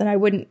everyone else, and I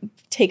wouldn't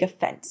take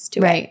offense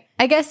to it.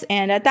 I guess...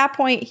 And at that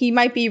point, he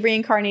might be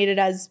reincarnated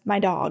as my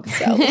dog,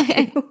 so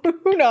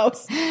who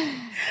knows?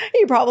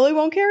 He probably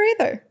won't care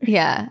either.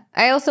 Yeah.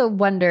 I also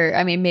wonder,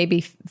 I mean,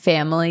 maybe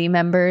family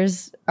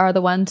members are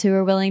the ones who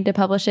are willing to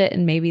publish it,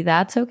 and maybe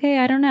that's okay.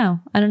 I don't know.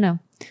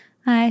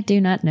 I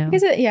do not know.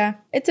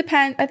 It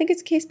depends. I think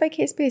it's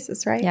case-by-case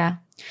basis, right? Yeah.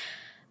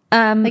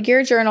 Like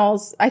your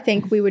journals, I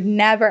think we would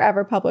never,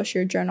 ever publish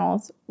your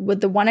journals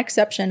with the one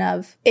exception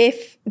of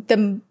if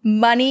the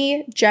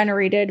money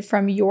generated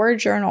from your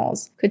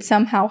journals could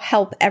somehow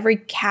help every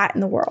cat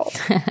in the world,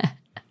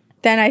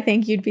 then I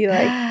think you'd be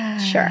like,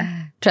 sure.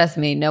 Trust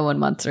me, no one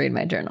wants to read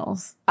my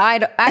journals. I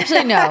don't,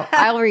 actually, no,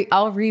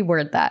 I'll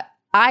reword that.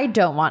 I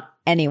don't want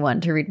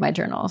anyone to read my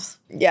journals.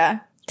 Yeah.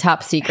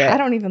 Top secret. I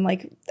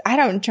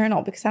don't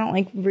journal because I don't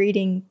like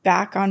reading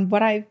back on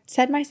what I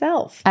said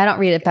myself. I don't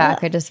read it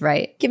back. I just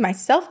write. Give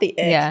myself the ick.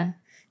 Yeah,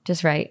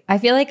 just write. I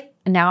feel like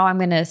now I'm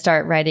going to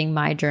start writing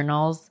my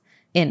journals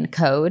in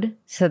code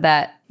so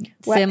that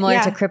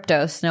similar to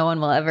Kryptos, no one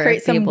will ever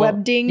create some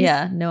web dings.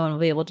 Yeah, no one will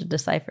be able to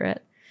decipher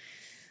it.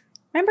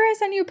 Remember I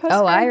sent you a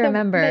postcard? Oh, I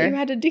remember. That you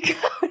had to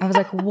decode. I was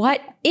like,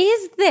 what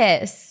is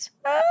this?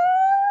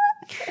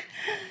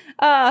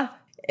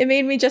 It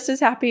made me just as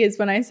happy as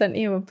when I sent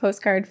you a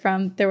postcard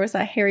from, there was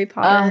a Harry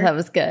Potter. Oh, that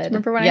was good.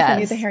 Remember when I sent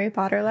you the Harry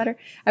Potter letter?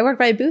 I worked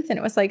by a booth and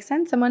it was like,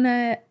 send someone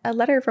a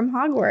letter from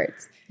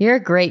Hogwarts. You're a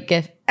great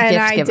gift And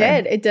giver.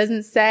 I did. It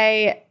doesn't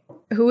say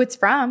who it's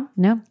from.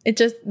 No.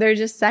 They're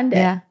just send it.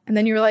 Yeah. And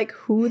then you were like,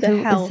 who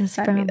the hell this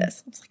sent from? me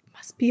this? I was like,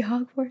 must be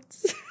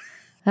Hogwarts.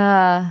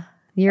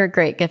 You're a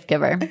great gift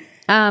giver.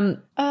 I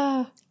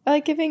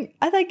like giving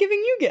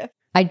you gifts.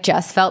 I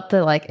just felt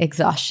the like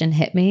exhaustion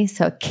hit me,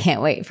 so I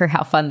can't wait for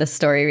how fun the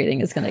story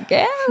reading is going to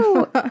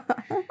go.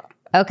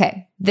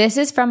 Okay. This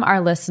is from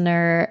our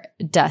listener,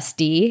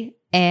 Dusty,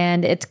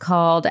 and it's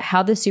called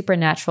How the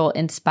Supernatural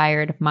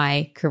Inspired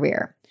My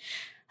Career.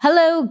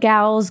 Hello,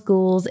 gals,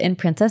 ghouls, and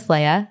Princess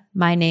Leia.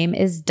 My name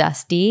is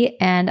Dusty,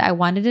 and I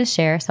wanted to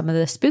share some of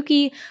the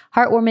spooky,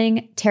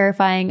 heartwarming,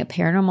 terrifying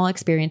paranormal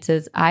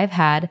experiences I've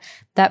had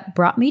that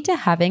brought me to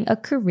having a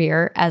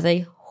career as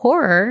a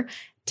horror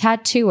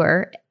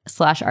tattooer /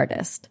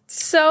 artist.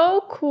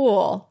 So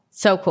cool.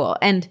 So cool.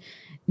 And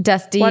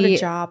Dusty, what a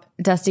job.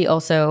 Dusty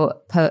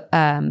also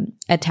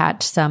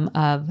attached some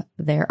of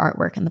their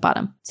artwork in the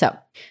bottom. So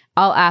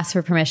I'll ask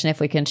for permission if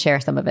we can share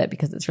some of it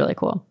because it's really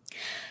cool.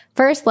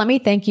 First, let me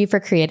thank you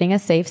for creating a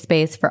safe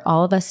space for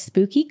all of us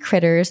spooky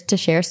critters to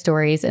share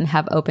stories and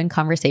have open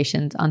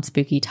conversations on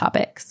spooky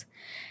topics.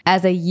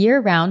 As a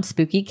year-round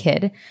spooky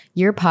kid,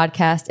 your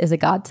podcast is a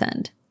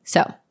godsend.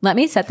 So let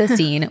me set the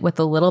scene with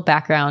a little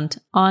background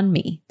on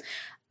me.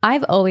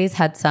 I've always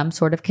had some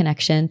sort of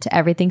connection to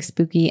everything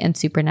spooky and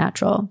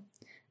supernatural.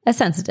 A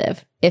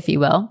sensitive, if you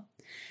will.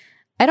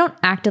 I don't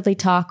actively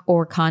talk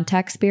or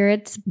contact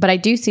spirits, but I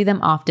do see them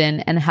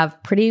often and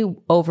have pretty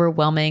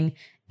overwhelming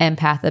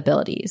empath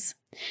abilities.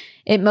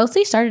 It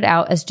mostly started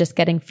out as just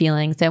getting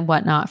feelings and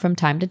whatnot from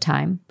time to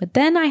time, but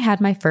then I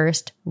had my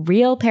first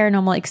real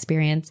paranormal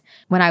experience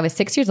when I was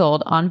 6 years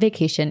old on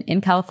vacation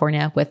in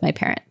California with my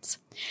parents.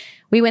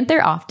 We went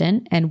there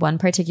often, and one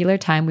particular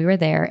time we were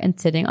there and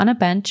sitting on a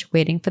bench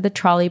waiting for the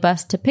trolley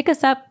bus to pick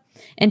us up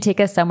and take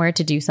us somewhere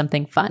to do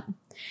something fun.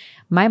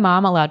 My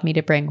mom allowed me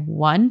to bring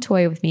one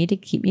toy with me to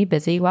keep me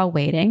busy while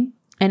waiting,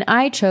 and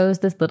I chose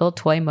this little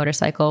toy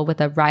motorcycle with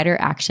a rider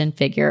action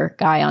figure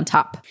guy on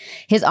top.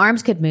 His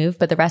arms could move,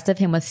 but the rest of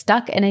him was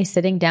stuck in a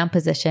sitting down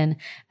position,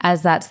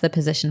 as that's the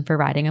position for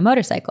riding a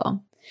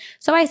motorcycle.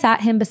 So I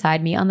sat him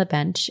beside me on the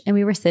bench, and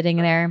we were sitting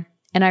there,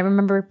 and I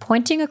remember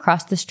pointing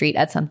across the street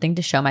at something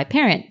to show my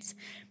parents,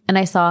 and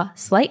I saw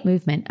slight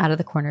movement out of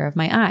the corner of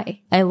my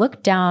eye. I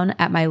looked down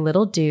at my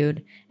little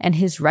dude, and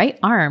his right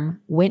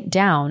arm went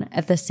down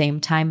at the same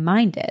time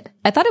mine did.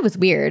 I thought it was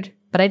weird,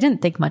 but I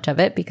didn't think much of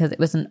it because it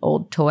was an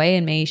old toy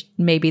and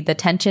maybe the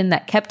tension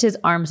that kept his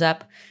arms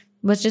up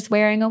was just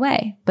wearing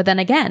away. But then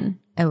again,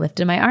 I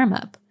lifted my arm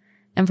up,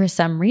 and for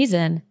some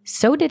reason,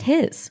 so did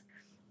his.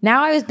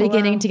 Now I was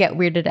beginning to get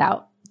weirded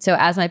out. So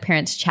as my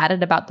parents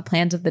chatted about the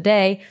plans of the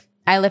day,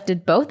 I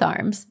lifted both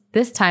arms,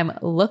 this time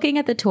looking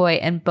at the toy,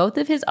 and both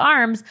of his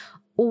arms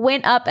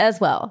went up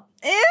as well.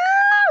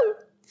 Ew!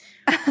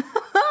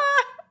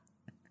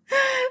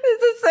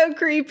 This is so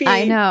creepy.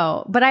 I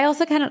know, but I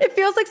also kind of... It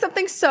feels like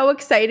something so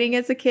exciting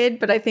as a kid,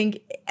 but I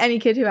think any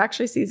kid who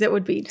actually sees it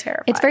would be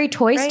terrified. It's very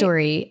Toy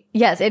Story.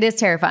 Yes, it is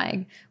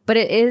terrifying, but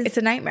it's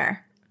a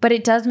nightmare. But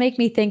it does make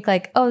me think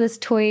like, oh, this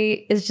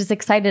toy is just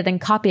excited and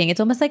copying. It's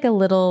almost like a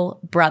little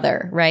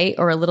brother, right?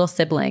 Or a little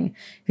sibling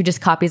who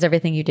just copies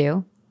everything you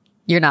do.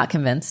 You're not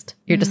convinced.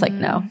 You're just like,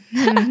 no.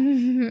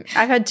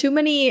 I've had too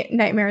many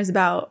nightmares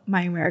about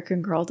my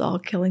American Girl doll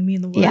killing me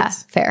in the woods. Yeah,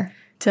 fair.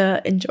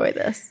 To enjoy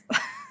this.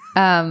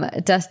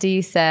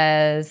 Dusty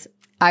says,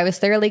 I was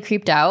thoroughly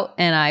creeped out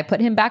and I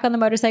put him back on the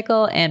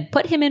motorcycle and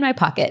put him in my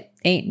pocket.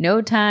 Ain't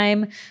no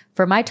time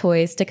for my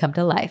toys to come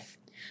to life.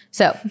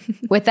 So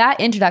with that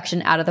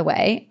introduction out of the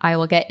way, I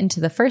will get into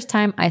the first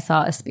time I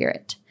saw a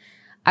spirit.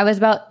 I was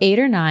about 8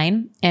 or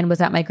 9 and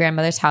was at my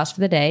grandmother's house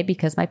for the day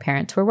because my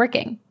parents were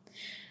working.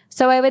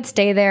 So I would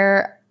stay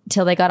there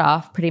till they got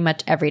off pretty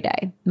much every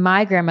day.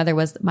 My grandmother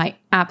was my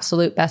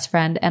absolute best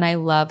friend and I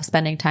love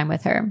spending time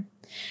with her.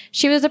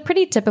 She was a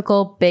pretty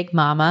typical big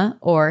mama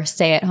or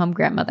stay-at-home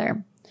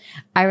grandmother.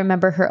 I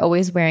remember her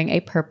always wearing a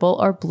purple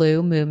or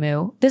blue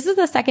muumuu. This is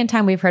the second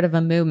time we've heard of a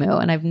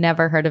muumuu, and I've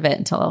never heard of it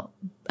until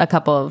a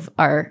couple of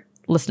our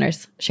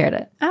listeners shared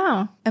it.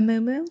 Oh, a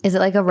muumuu? Is it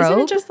like a robe? Isn't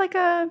it just like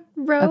a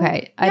robe?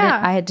 Okay.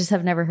 Yeah. I just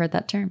have never heard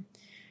that term.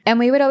 And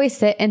we would always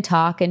sit and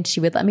talk, and she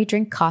would let me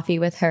drink coffee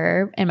with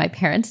her, and my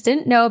parents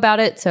didn't know about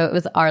it, so it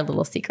was our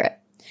little secret.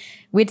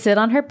 We'd sit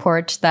on her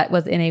porch that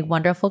was in a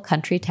wonderful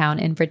country town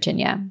in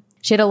Virginia.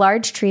 She had a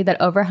large tree that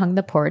overhung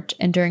the porch,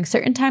 and during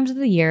certain times of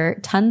the year,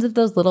 tons of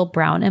those little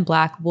brown and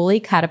black woolly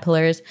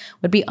caterpillars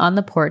would be on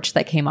the porch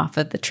that came off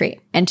of the tree,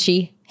 and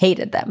she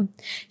hated them.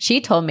 She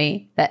told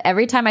me that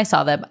every time I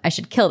saw them, I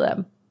should kill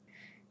them.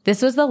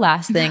 This was the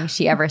last thing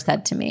she ever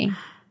said to me,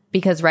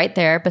 because right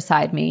there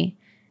beside me,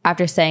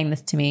 after saying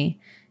this to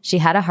me, she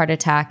had a heart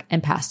attack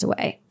and passed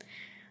away.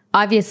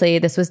 Obviously,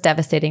 this was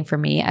devastating for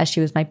me as she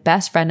was my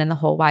best friend in the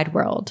whole wide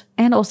world,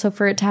 and also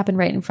for it to happen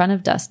right in front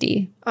of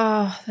Dusty.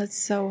 Oh, that's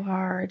so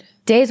hard.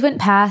 Days went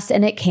past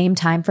and it came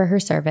time for her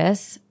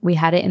service. We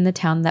had it in the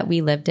town that we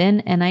lived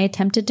in, and I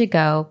attempted to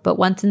go, but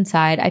once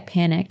inside, I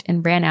panicked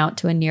and ran out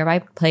to a nearby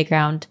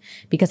playground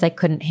because I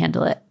couldn't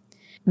handle it.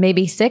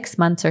 Maybe 6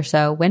 months or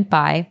so went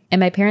by, and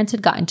my parents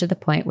had gotten to the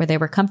point where they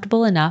were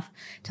comfortable enough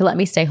to let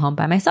me stay home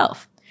by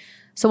myself.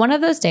 So one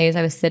of those days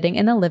I was sitting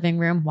in the living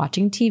room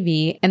watching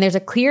TV, and there's a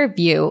clear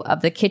view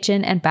of the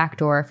kitchen and back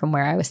door from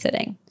where I was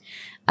sitting.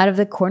 Out of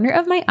the corner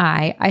of my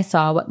eye, I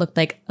saw what looked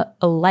like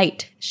a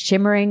light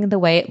shimmering the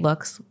way it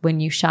looks when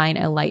you shine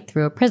a light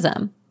through a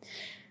prism.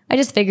 I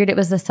just figured it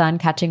was the sun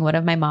catching one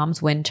of my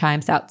mom's wind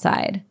chimes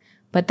outside.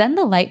 But then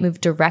the light moved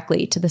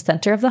directly to the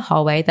center of the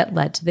hallway that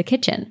led to the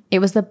kitchen. It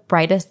was the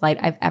brightest light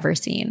I've ever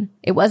seen.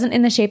 It wasn't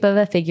in the shape of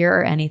a figure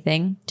or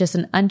anything, just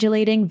an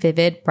undulating,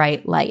 vivid,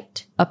 bright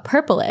light. A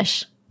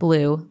purplish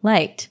blue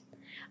light.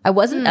 I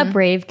wasn't a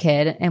brave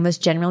kid and was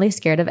generally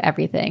scared of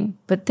everything,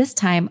 but this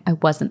time I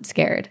wasn't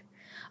scared.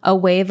 A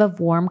wave of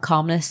warm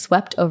calmness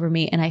swept over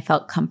me and I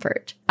felt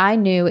comfort. I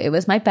knew it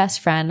was my best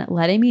friend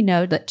letting me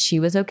know that she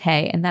was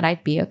okay and that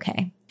I'd be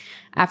okay.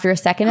 After a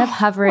second of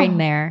hovering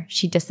there,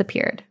 she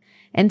disappeared.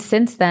 And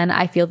since then,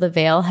 I feel the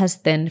veil has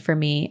thinned for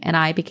me and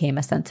I became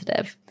a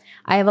sensitive.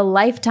 I have a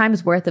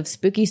lifetime's worth of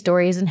spooky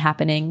stories and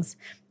happenings.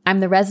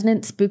 I'm the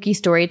resident spooky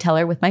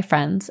storyteller with my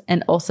friends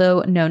and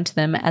also known to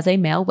them as a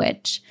male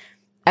witch.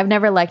 I've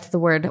never liked the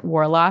word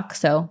warlock,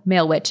 so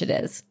male witch it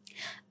is.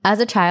 As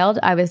a child,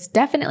 I was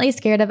definitely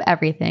scared of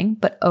everything,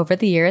 but over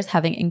the years,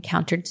 having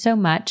encountered so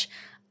much,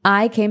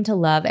 I came to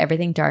love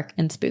everything dark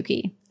and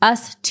spooky.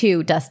 Us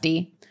too,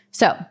 Dusty.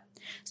 So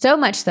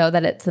much so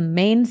that it's the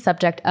main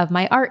subject of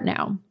my art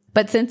now.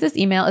 But since this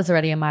email is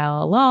already a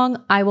mile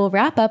long, I will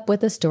wrap up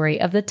with a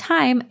story of the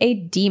time a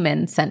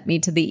demon sent me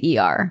to the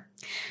ER.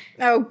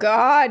 Oh,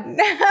 God.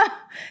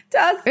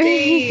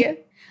 Dusty.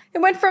 It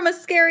went from a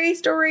scary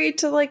story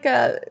to like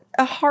a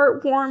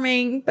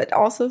heartwarming, but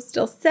also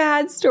still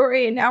sad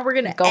story. And now we're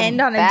going to end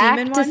on a demon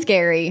one. Back to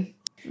scary.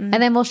 Mm-hmm.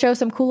 And then we'll show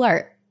some cool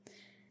art.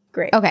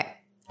 Great. Okay.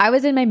 I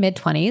was in my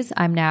mid-20s.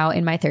 I'm now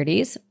in my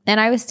 30s.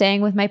 And I was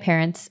staying with my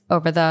parents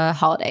over the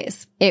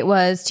holidays. It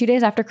was 2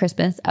 days after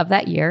Christmas of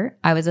that year.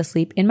 I was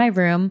asleep in my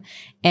room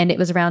and it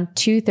was around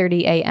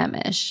 2:30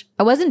 a.m.-ish.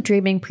 I wasn't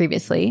dreaming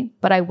previously,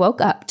 but I woke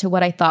up to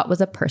what I thought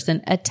was a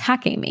person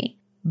attacking me,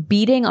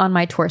 beating on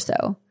my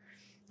torso.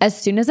 As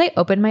soon as I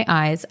opened my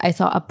eyes, I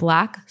saw a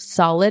black,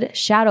 solid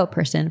shadow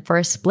person for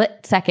a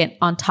split second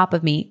on top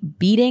of me,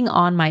 beating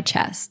on my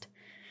chest.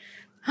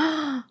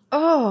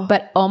 Oh.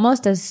 But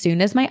almost as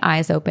soon as my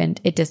eyes opened,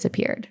 it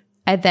disappeared.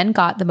 I then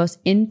got the most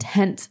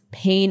intense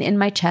pain in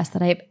my chest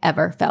that I have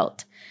ever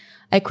felt.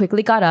 I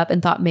quickly got up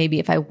and thought maybe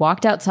if I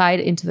walked outside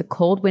into the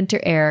cold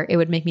winter air, it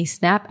would make me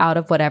snap out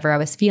of whatever I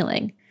was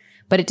feeling.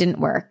 But it didn't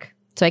work.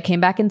 So I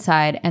came back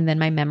inside and then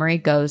my memory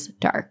goes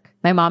dark.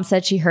 My mom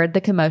said she heard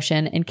the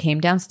commotion and came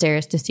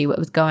downstairs to see what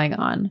was going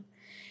on.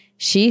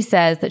 She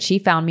says that she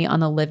found me on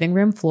the living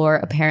room floor,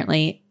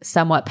 apparently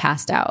somewhat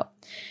passed out.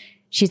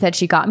 She said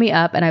she got me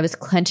up and I was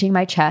clenching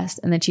my chest,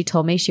 and then she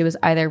told me she was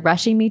either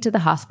rushing me to the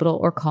hospital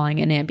or calling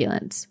an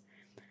ambulance.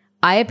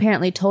 I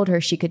apparently told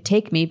her she could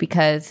take me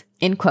because,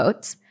 in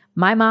quotes,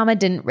 my mama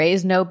didn't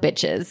raise no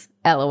bitches,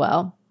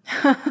 LOL.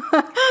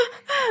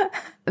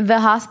 The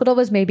hospital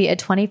was maybe a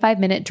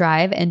 25-minute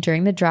drive, and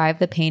during the drive,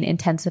 the pain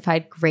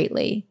intensified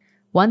greatly.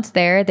 Once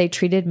there, they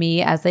treated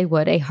me as they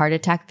would a heart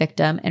attack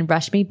victim and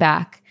rushed me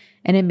back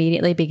and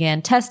immediately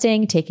began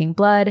testing, taking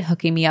blood,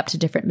 hooking me up to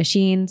different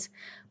machines.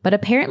 But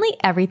apparently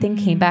everything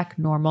came back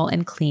normal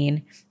and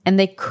clean, and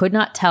they could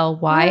not tell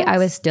why I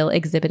was still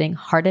exhibiting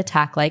heart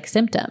attack-like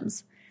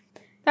symptoms.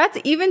 That's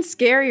even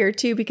scarier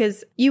too,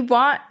 because you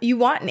want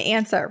an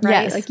answer,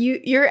 right? Yes. Like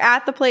you're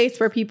at the place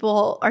where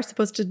people are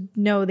supposed to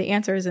know the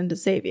answers and to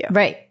save you.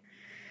 Right.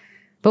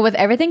 But with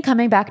everything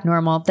coming back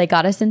normal, they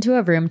got us into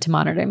a room to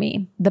monitor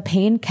me. The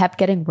pain kept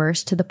getting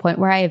worse to the point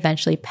where I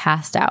eventually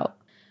passed out.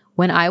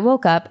 When I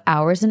woke up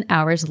hours and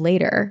hours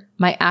later,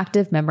 my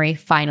active memory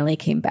finally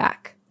came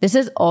back. This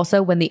is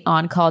also when the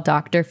on-call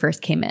doctor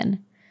first came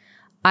in.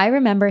 I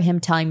remember him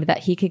telling me that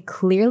he could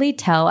clearly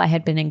tell I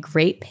had been in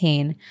great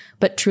pain,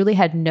 but truly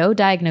had no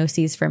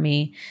diagnoses for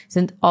me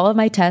since all of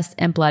my tests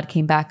and blood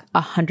came back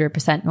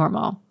 100%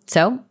 normal.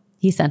 So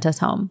he sent us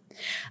home.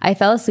 I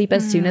fell asleep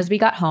as soon as we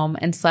got home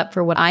and slept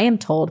for what I am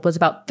told was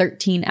about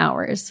 13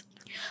 hours.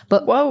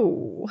 But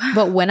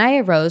when I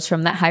arose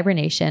from that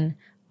hibernation,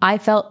 I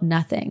felt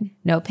nothing.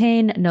 No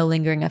pain, no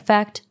lingering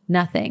effect,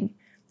 nothing.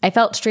 I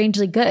felt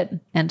strangely good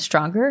and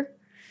stronger.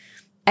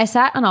 I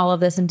sat on all of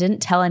this and didn't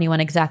tell anyone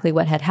exactly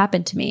what had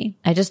happened to me.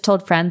 I just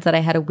told friends that I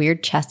had a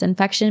weird chest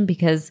infection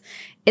because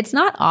it's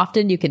not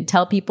often you can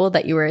tell people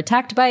that you were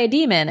attacked by a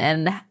demon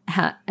and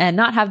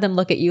not have them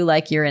look at you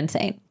like you're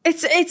insane.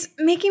 It's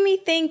making me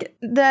think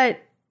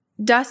that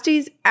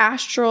Dusty's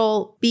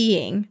astral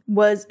being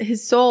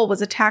his soul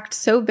was attacked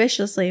so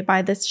viciously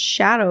by this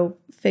shadow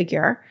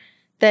figure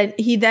that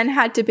he then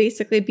had to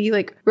basically be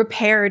like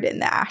repaired in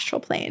the astral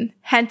plane.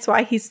 Hence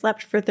why he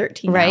slept for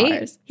 13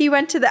 hours. He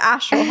went to the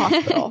astral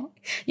hospital.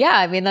 Yeah,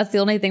 I mean, that's the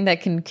only thing that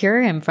can cure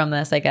him from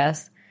this, I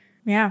guess.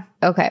 Yeah.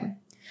 Okay.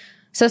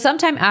 So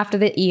sometime after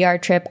the ER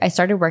trip, I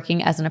started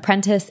working as an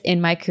apprentice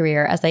in my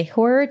career as a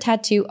horror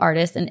tattoo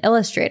artist and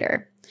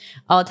illustrator.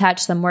 I'll attach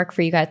some work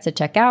for you guys to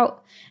check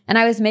out. And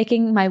I was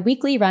making my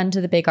weekly run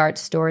to the big art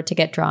store to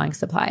get drawing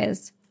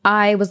supplies.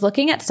 I was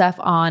looking at stuff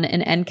on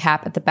an end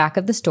cap at the back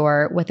of the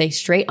store with a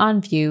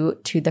straight-on view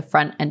to the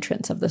front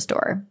entrance of the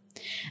store.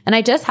 And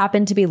I just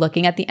happened to be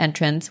looking at the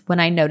entrance when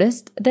I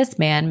noticed this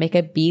man make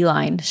a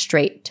beeline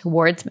straight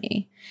towards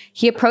me.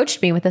 He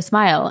approached me with a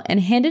smile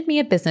and handed me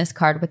a business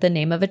card with the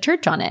name of a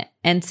church on it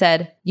and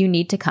said, "You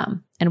need to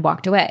come," and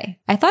walked away.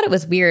 I thought it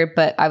was weird,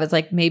 but I was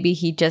like, maybe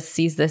he just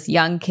sees this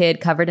young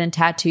kid covered in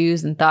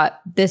tattoos and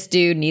thought, this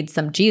dude needs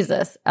some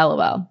Jesus,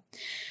 LOL.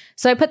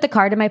 So I put the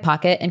card in my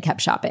pocket and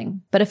kept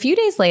shopping. But a few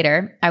days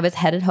later, I was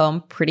headed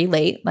home pretty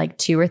late, like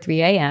 2 or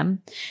 3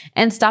 a.m.,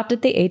 and stopped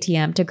at the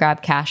ATM to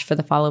grab cash for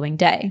the following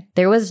day.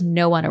 There was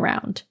no one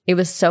around. It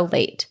was so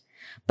late.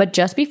 But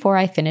just before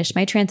I finished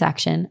my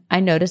transaction, I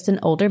noticed an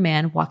older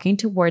man walking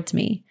towards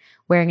me,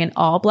 wearing an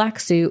all-black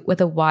suit with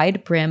a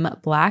wide brim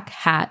black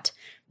hat,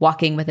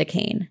 walking with a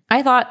cane.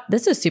 I thought,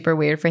 this is super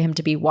weird for him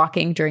to be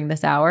walking during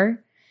this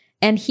hour.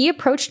 And he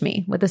approached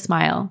me with a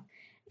smile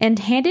and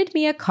handed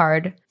me a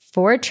card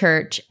for a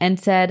church and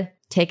said,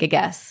 "Take a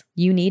guess.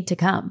 You need to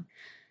come."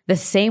 The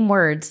same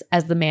words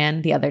as the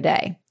man the other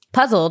day.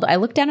 Puzzled, I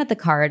looked down at the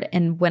card,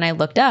 and when I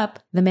looked up,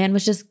 the man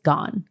was just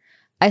gone.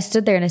 I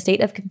stood there in a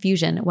state of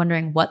confusion,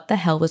 wondering what the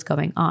hell was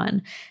going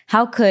on.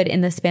 How could,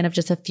 in the span of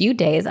just a few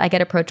days, I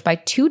get approached by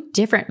 2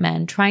 different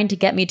men trying to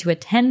get me to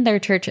attend their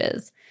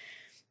churches?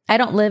 I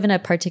don't live in a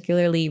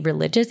particularly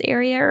religious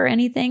area or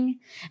anything.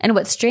 And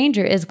what's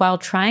stranger is while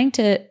trying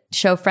to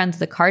show friends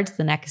the cards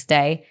the next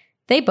day,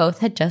 they both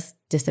had just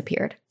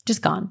disappeared,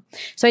 just gone.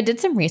 So I did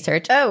some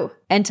research. I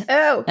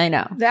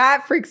know.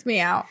 That freaks me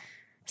out.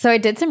 So I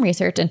did some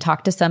research and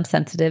talked to some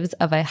sensitives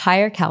of a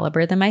higher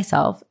caliber than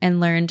myself and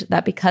learned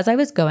that because I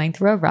was going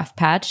through a rough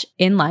patch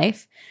in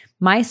life,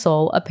 my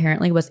soul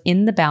apparently was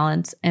in the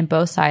balance and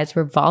both sides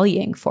were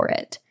volleying for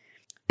it.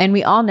 And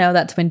we all know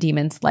that's when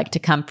demons like to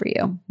come for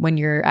you, when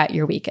you're at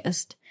your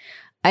weakest.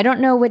 I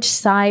don't know which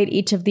side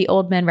each of the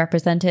old men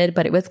represented,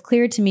 but it was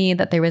clear to me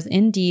that there was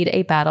indeed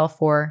a battle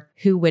for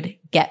who would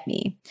get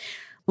me.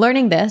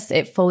 Learning this,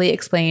 it fully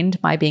explained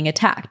my being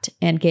attacked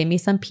and gave me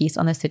some peace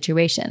on the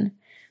situation.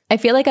 I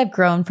feel like I've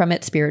grown from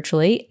it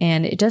spiritually,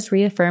 and it just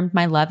reaffirmed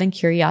my love and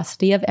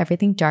curiosity of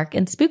everything dark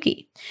and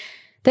spooky.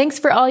 Thanks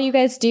for all you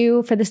guys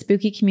do for the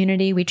spooky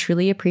community. We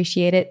truly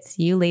appreciate it.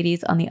 See you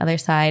ladies on the other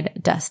side,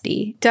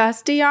 Dusty.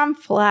 Dusty, I'm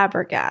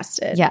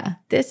flabbergasted. Yeah.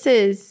 This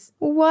is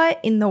what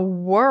in the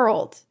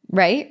world?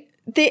 Right?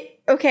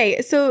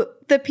 Okay, so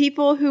the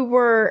people who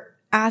were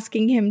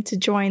asking him to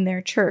join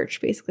their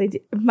church,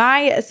 basically, my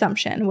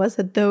assumption was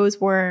that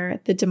those were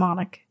the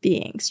demonic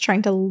beings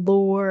trying to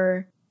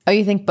lure... Oh,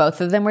 you think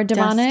both of them were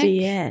demonic?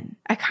 Dusty in.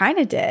 I kind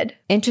of did.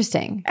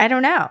 Interesting. I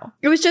don't know.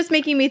 It was just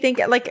making me think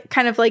like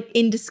kind of like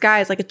in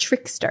disguise, like a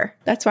trickster.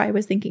 That's why I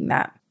was thinking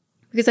that.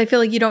 Because I feel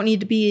like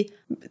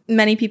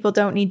many people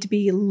don't need to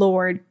be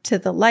lured to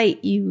the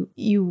light. You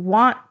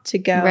want to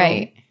go,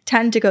 right.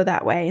 Tend to go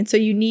that way. And so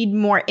you need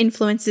more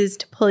influences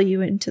to pull you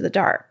into the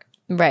dark.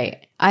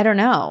 Right. I don't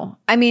know.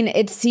 I mean,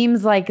 it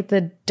seems like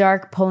the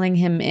dark pulling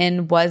him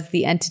in was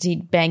the entity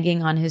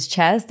banging on his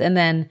chest. And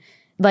then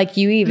like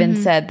you even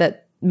said that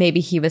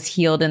maybe he was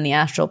healed in the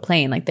astral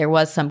plane. Like there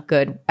was some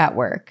good at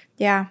work.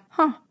 Yeah.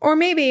 Huh. Or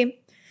maybe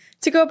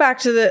to go back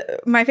to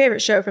my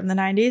favorite show from the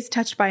 90s,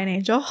 Touched by an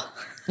Angel.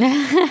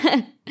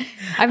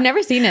 I've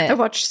never seen it. I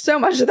watched so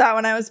much of that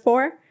when I was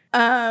 4.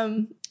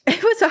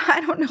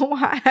 I don't know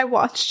why I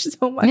watched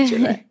so much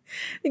of it. I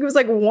think it was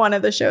like one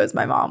of the shows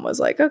my mom was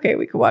like, okay,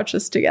 we could watch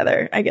this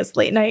together, I guess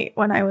late night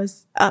when I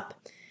was up.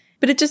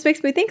 But it just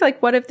makes me think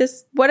like, what if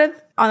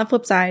on the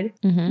flip side,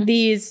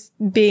 these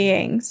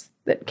beings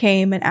that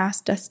came and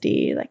asked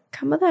Dusty, like,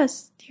 come with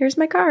us. Here's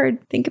my card.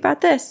 Think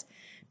about this.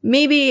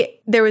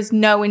 Maybe there was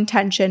no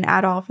intention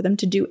at all for them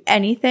to do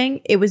anything.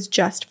 It was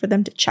just for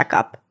them to check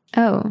up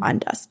on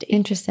Dusty.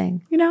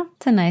 Interesting. You know?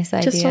 It's a nice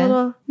idea. Just a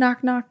little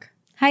knock, knock.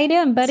 How you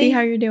doing, buddy? See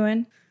how you're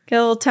doing. Get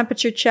a little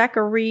temperature check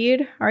or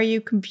read. Are you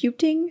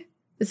computing?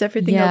 Is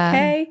everything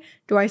okay?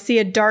 Do I see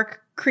a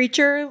dark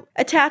creature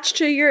attached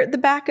to the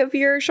back of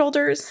your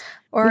shoulders?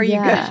 Or are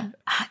you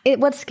good?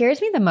 What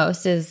scares me the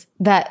most is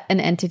that an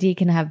entity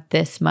can have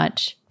this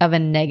much of a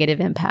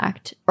negative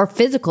impact or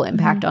physical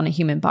impact on a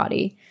human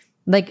body.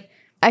 Like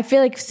I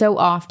feel like so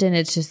often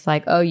it's just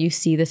like, oh, you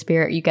see the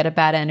spirit, you get a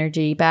bad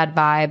energy, bad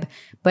vibe,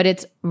 but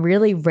it's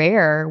really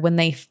rare when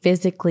they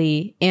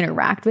physically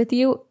interact with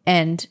you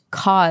and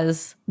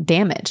cause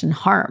damage and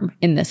harm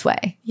in this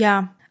way.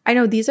 Yeah. I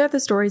know these are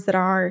the stories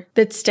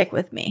that stick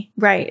with me,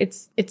 right?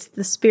 It's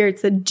the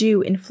spirits that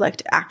do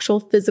inflict actual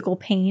physical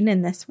pain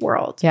in this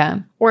world. Yeah.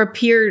 Or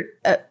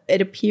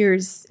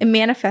it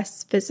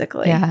manifests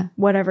physically. Yeah.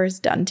 Whatever is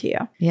done to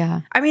you.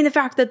 Yeah. I mean, the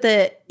fact that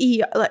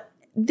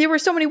there were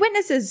so many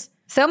witnesses.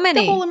 So many.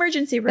 The whole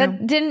emergency room.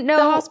 That didn't know.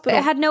 The hospital.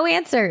 It had no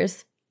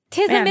answers.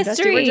 Tis a mystery.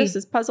 Dusty, we're just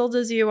as puzzled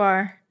as you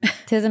are.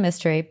 Tis a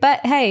mystery.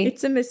 But hey.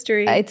 It's a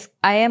mystery.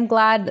 I am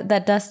glad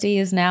that Dusty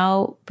is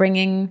now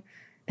bringing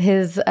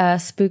his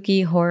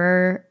spooky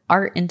horror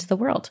art into the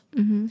world.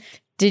 Mm-hmm.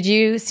 Did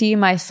you see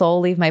my soul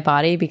leave my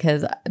body?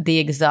 Because the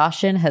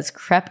exhaustion has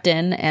crept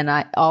in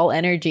and all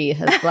energy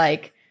has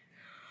like...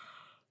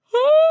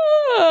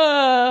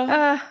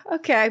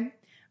 Okay.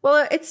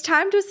 Well, it's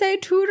time to say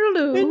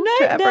toodaloo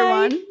to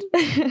everyone.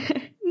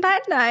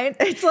 Night.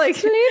 It's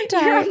like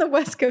you're on the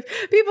West Coast.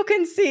 People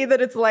can see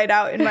that it's light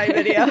out in my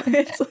video.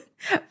 It's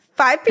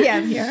 5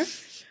 p.m. here.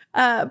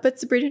 But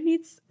Sabrina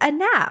needs a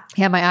nap.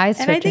 Yeah, my eyes.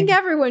 And I think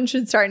everyone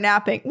should start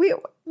napping.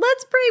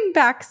 Let's bring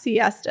back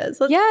siestas.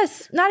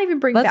 Yes. Not even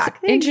bring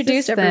back. They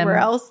introduce exist everywhere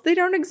else. They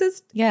don't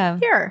exist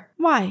here.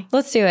 Why?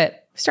 Let's do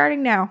it.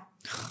 Starting now.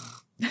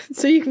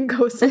 So you can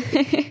go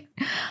sleep.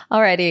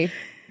 Alrighty.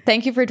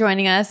 Thank you for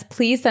joining us.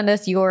 Please send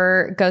us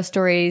your ghost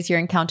stories, your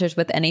encounters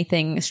with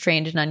anything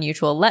strange and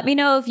unusual. Let me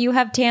know if you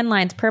have tan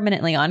lines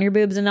permanently on your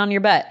boobs and on your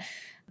butt.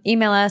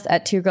 Email us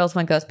at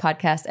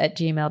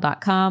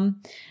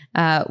twogirlsoneghostpodcast@gmail.com.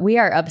 We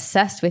are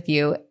obsessed with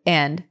you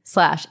and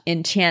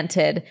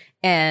 /enchanted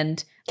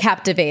and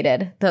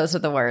captivated. Those are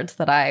the words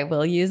that I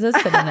will use as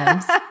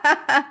synonyms.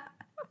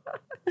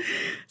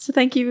 So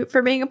thank you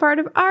for being a part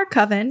of our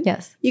coven.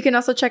 Yes. You can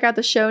also check out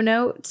the show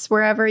notes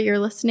wherever you're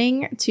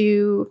listening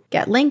to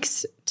get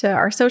links to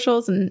our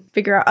socials and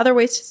figure out other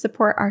ways to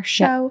support our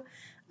show.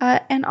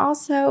 Yep. And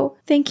also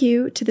thank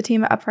you to the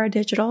team at Upfire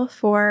Digital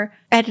for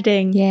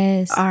editing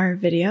our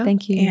video.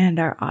 Thank you. And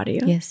our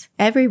audio. Yes.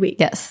 Every week.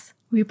 Yes.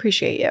 We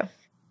appreciate you.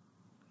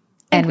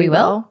 And we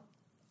will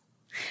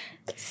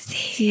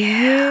see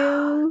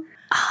you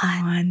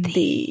on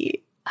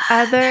the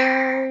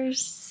other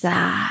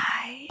side.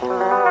 Very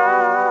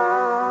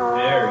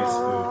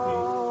spooky.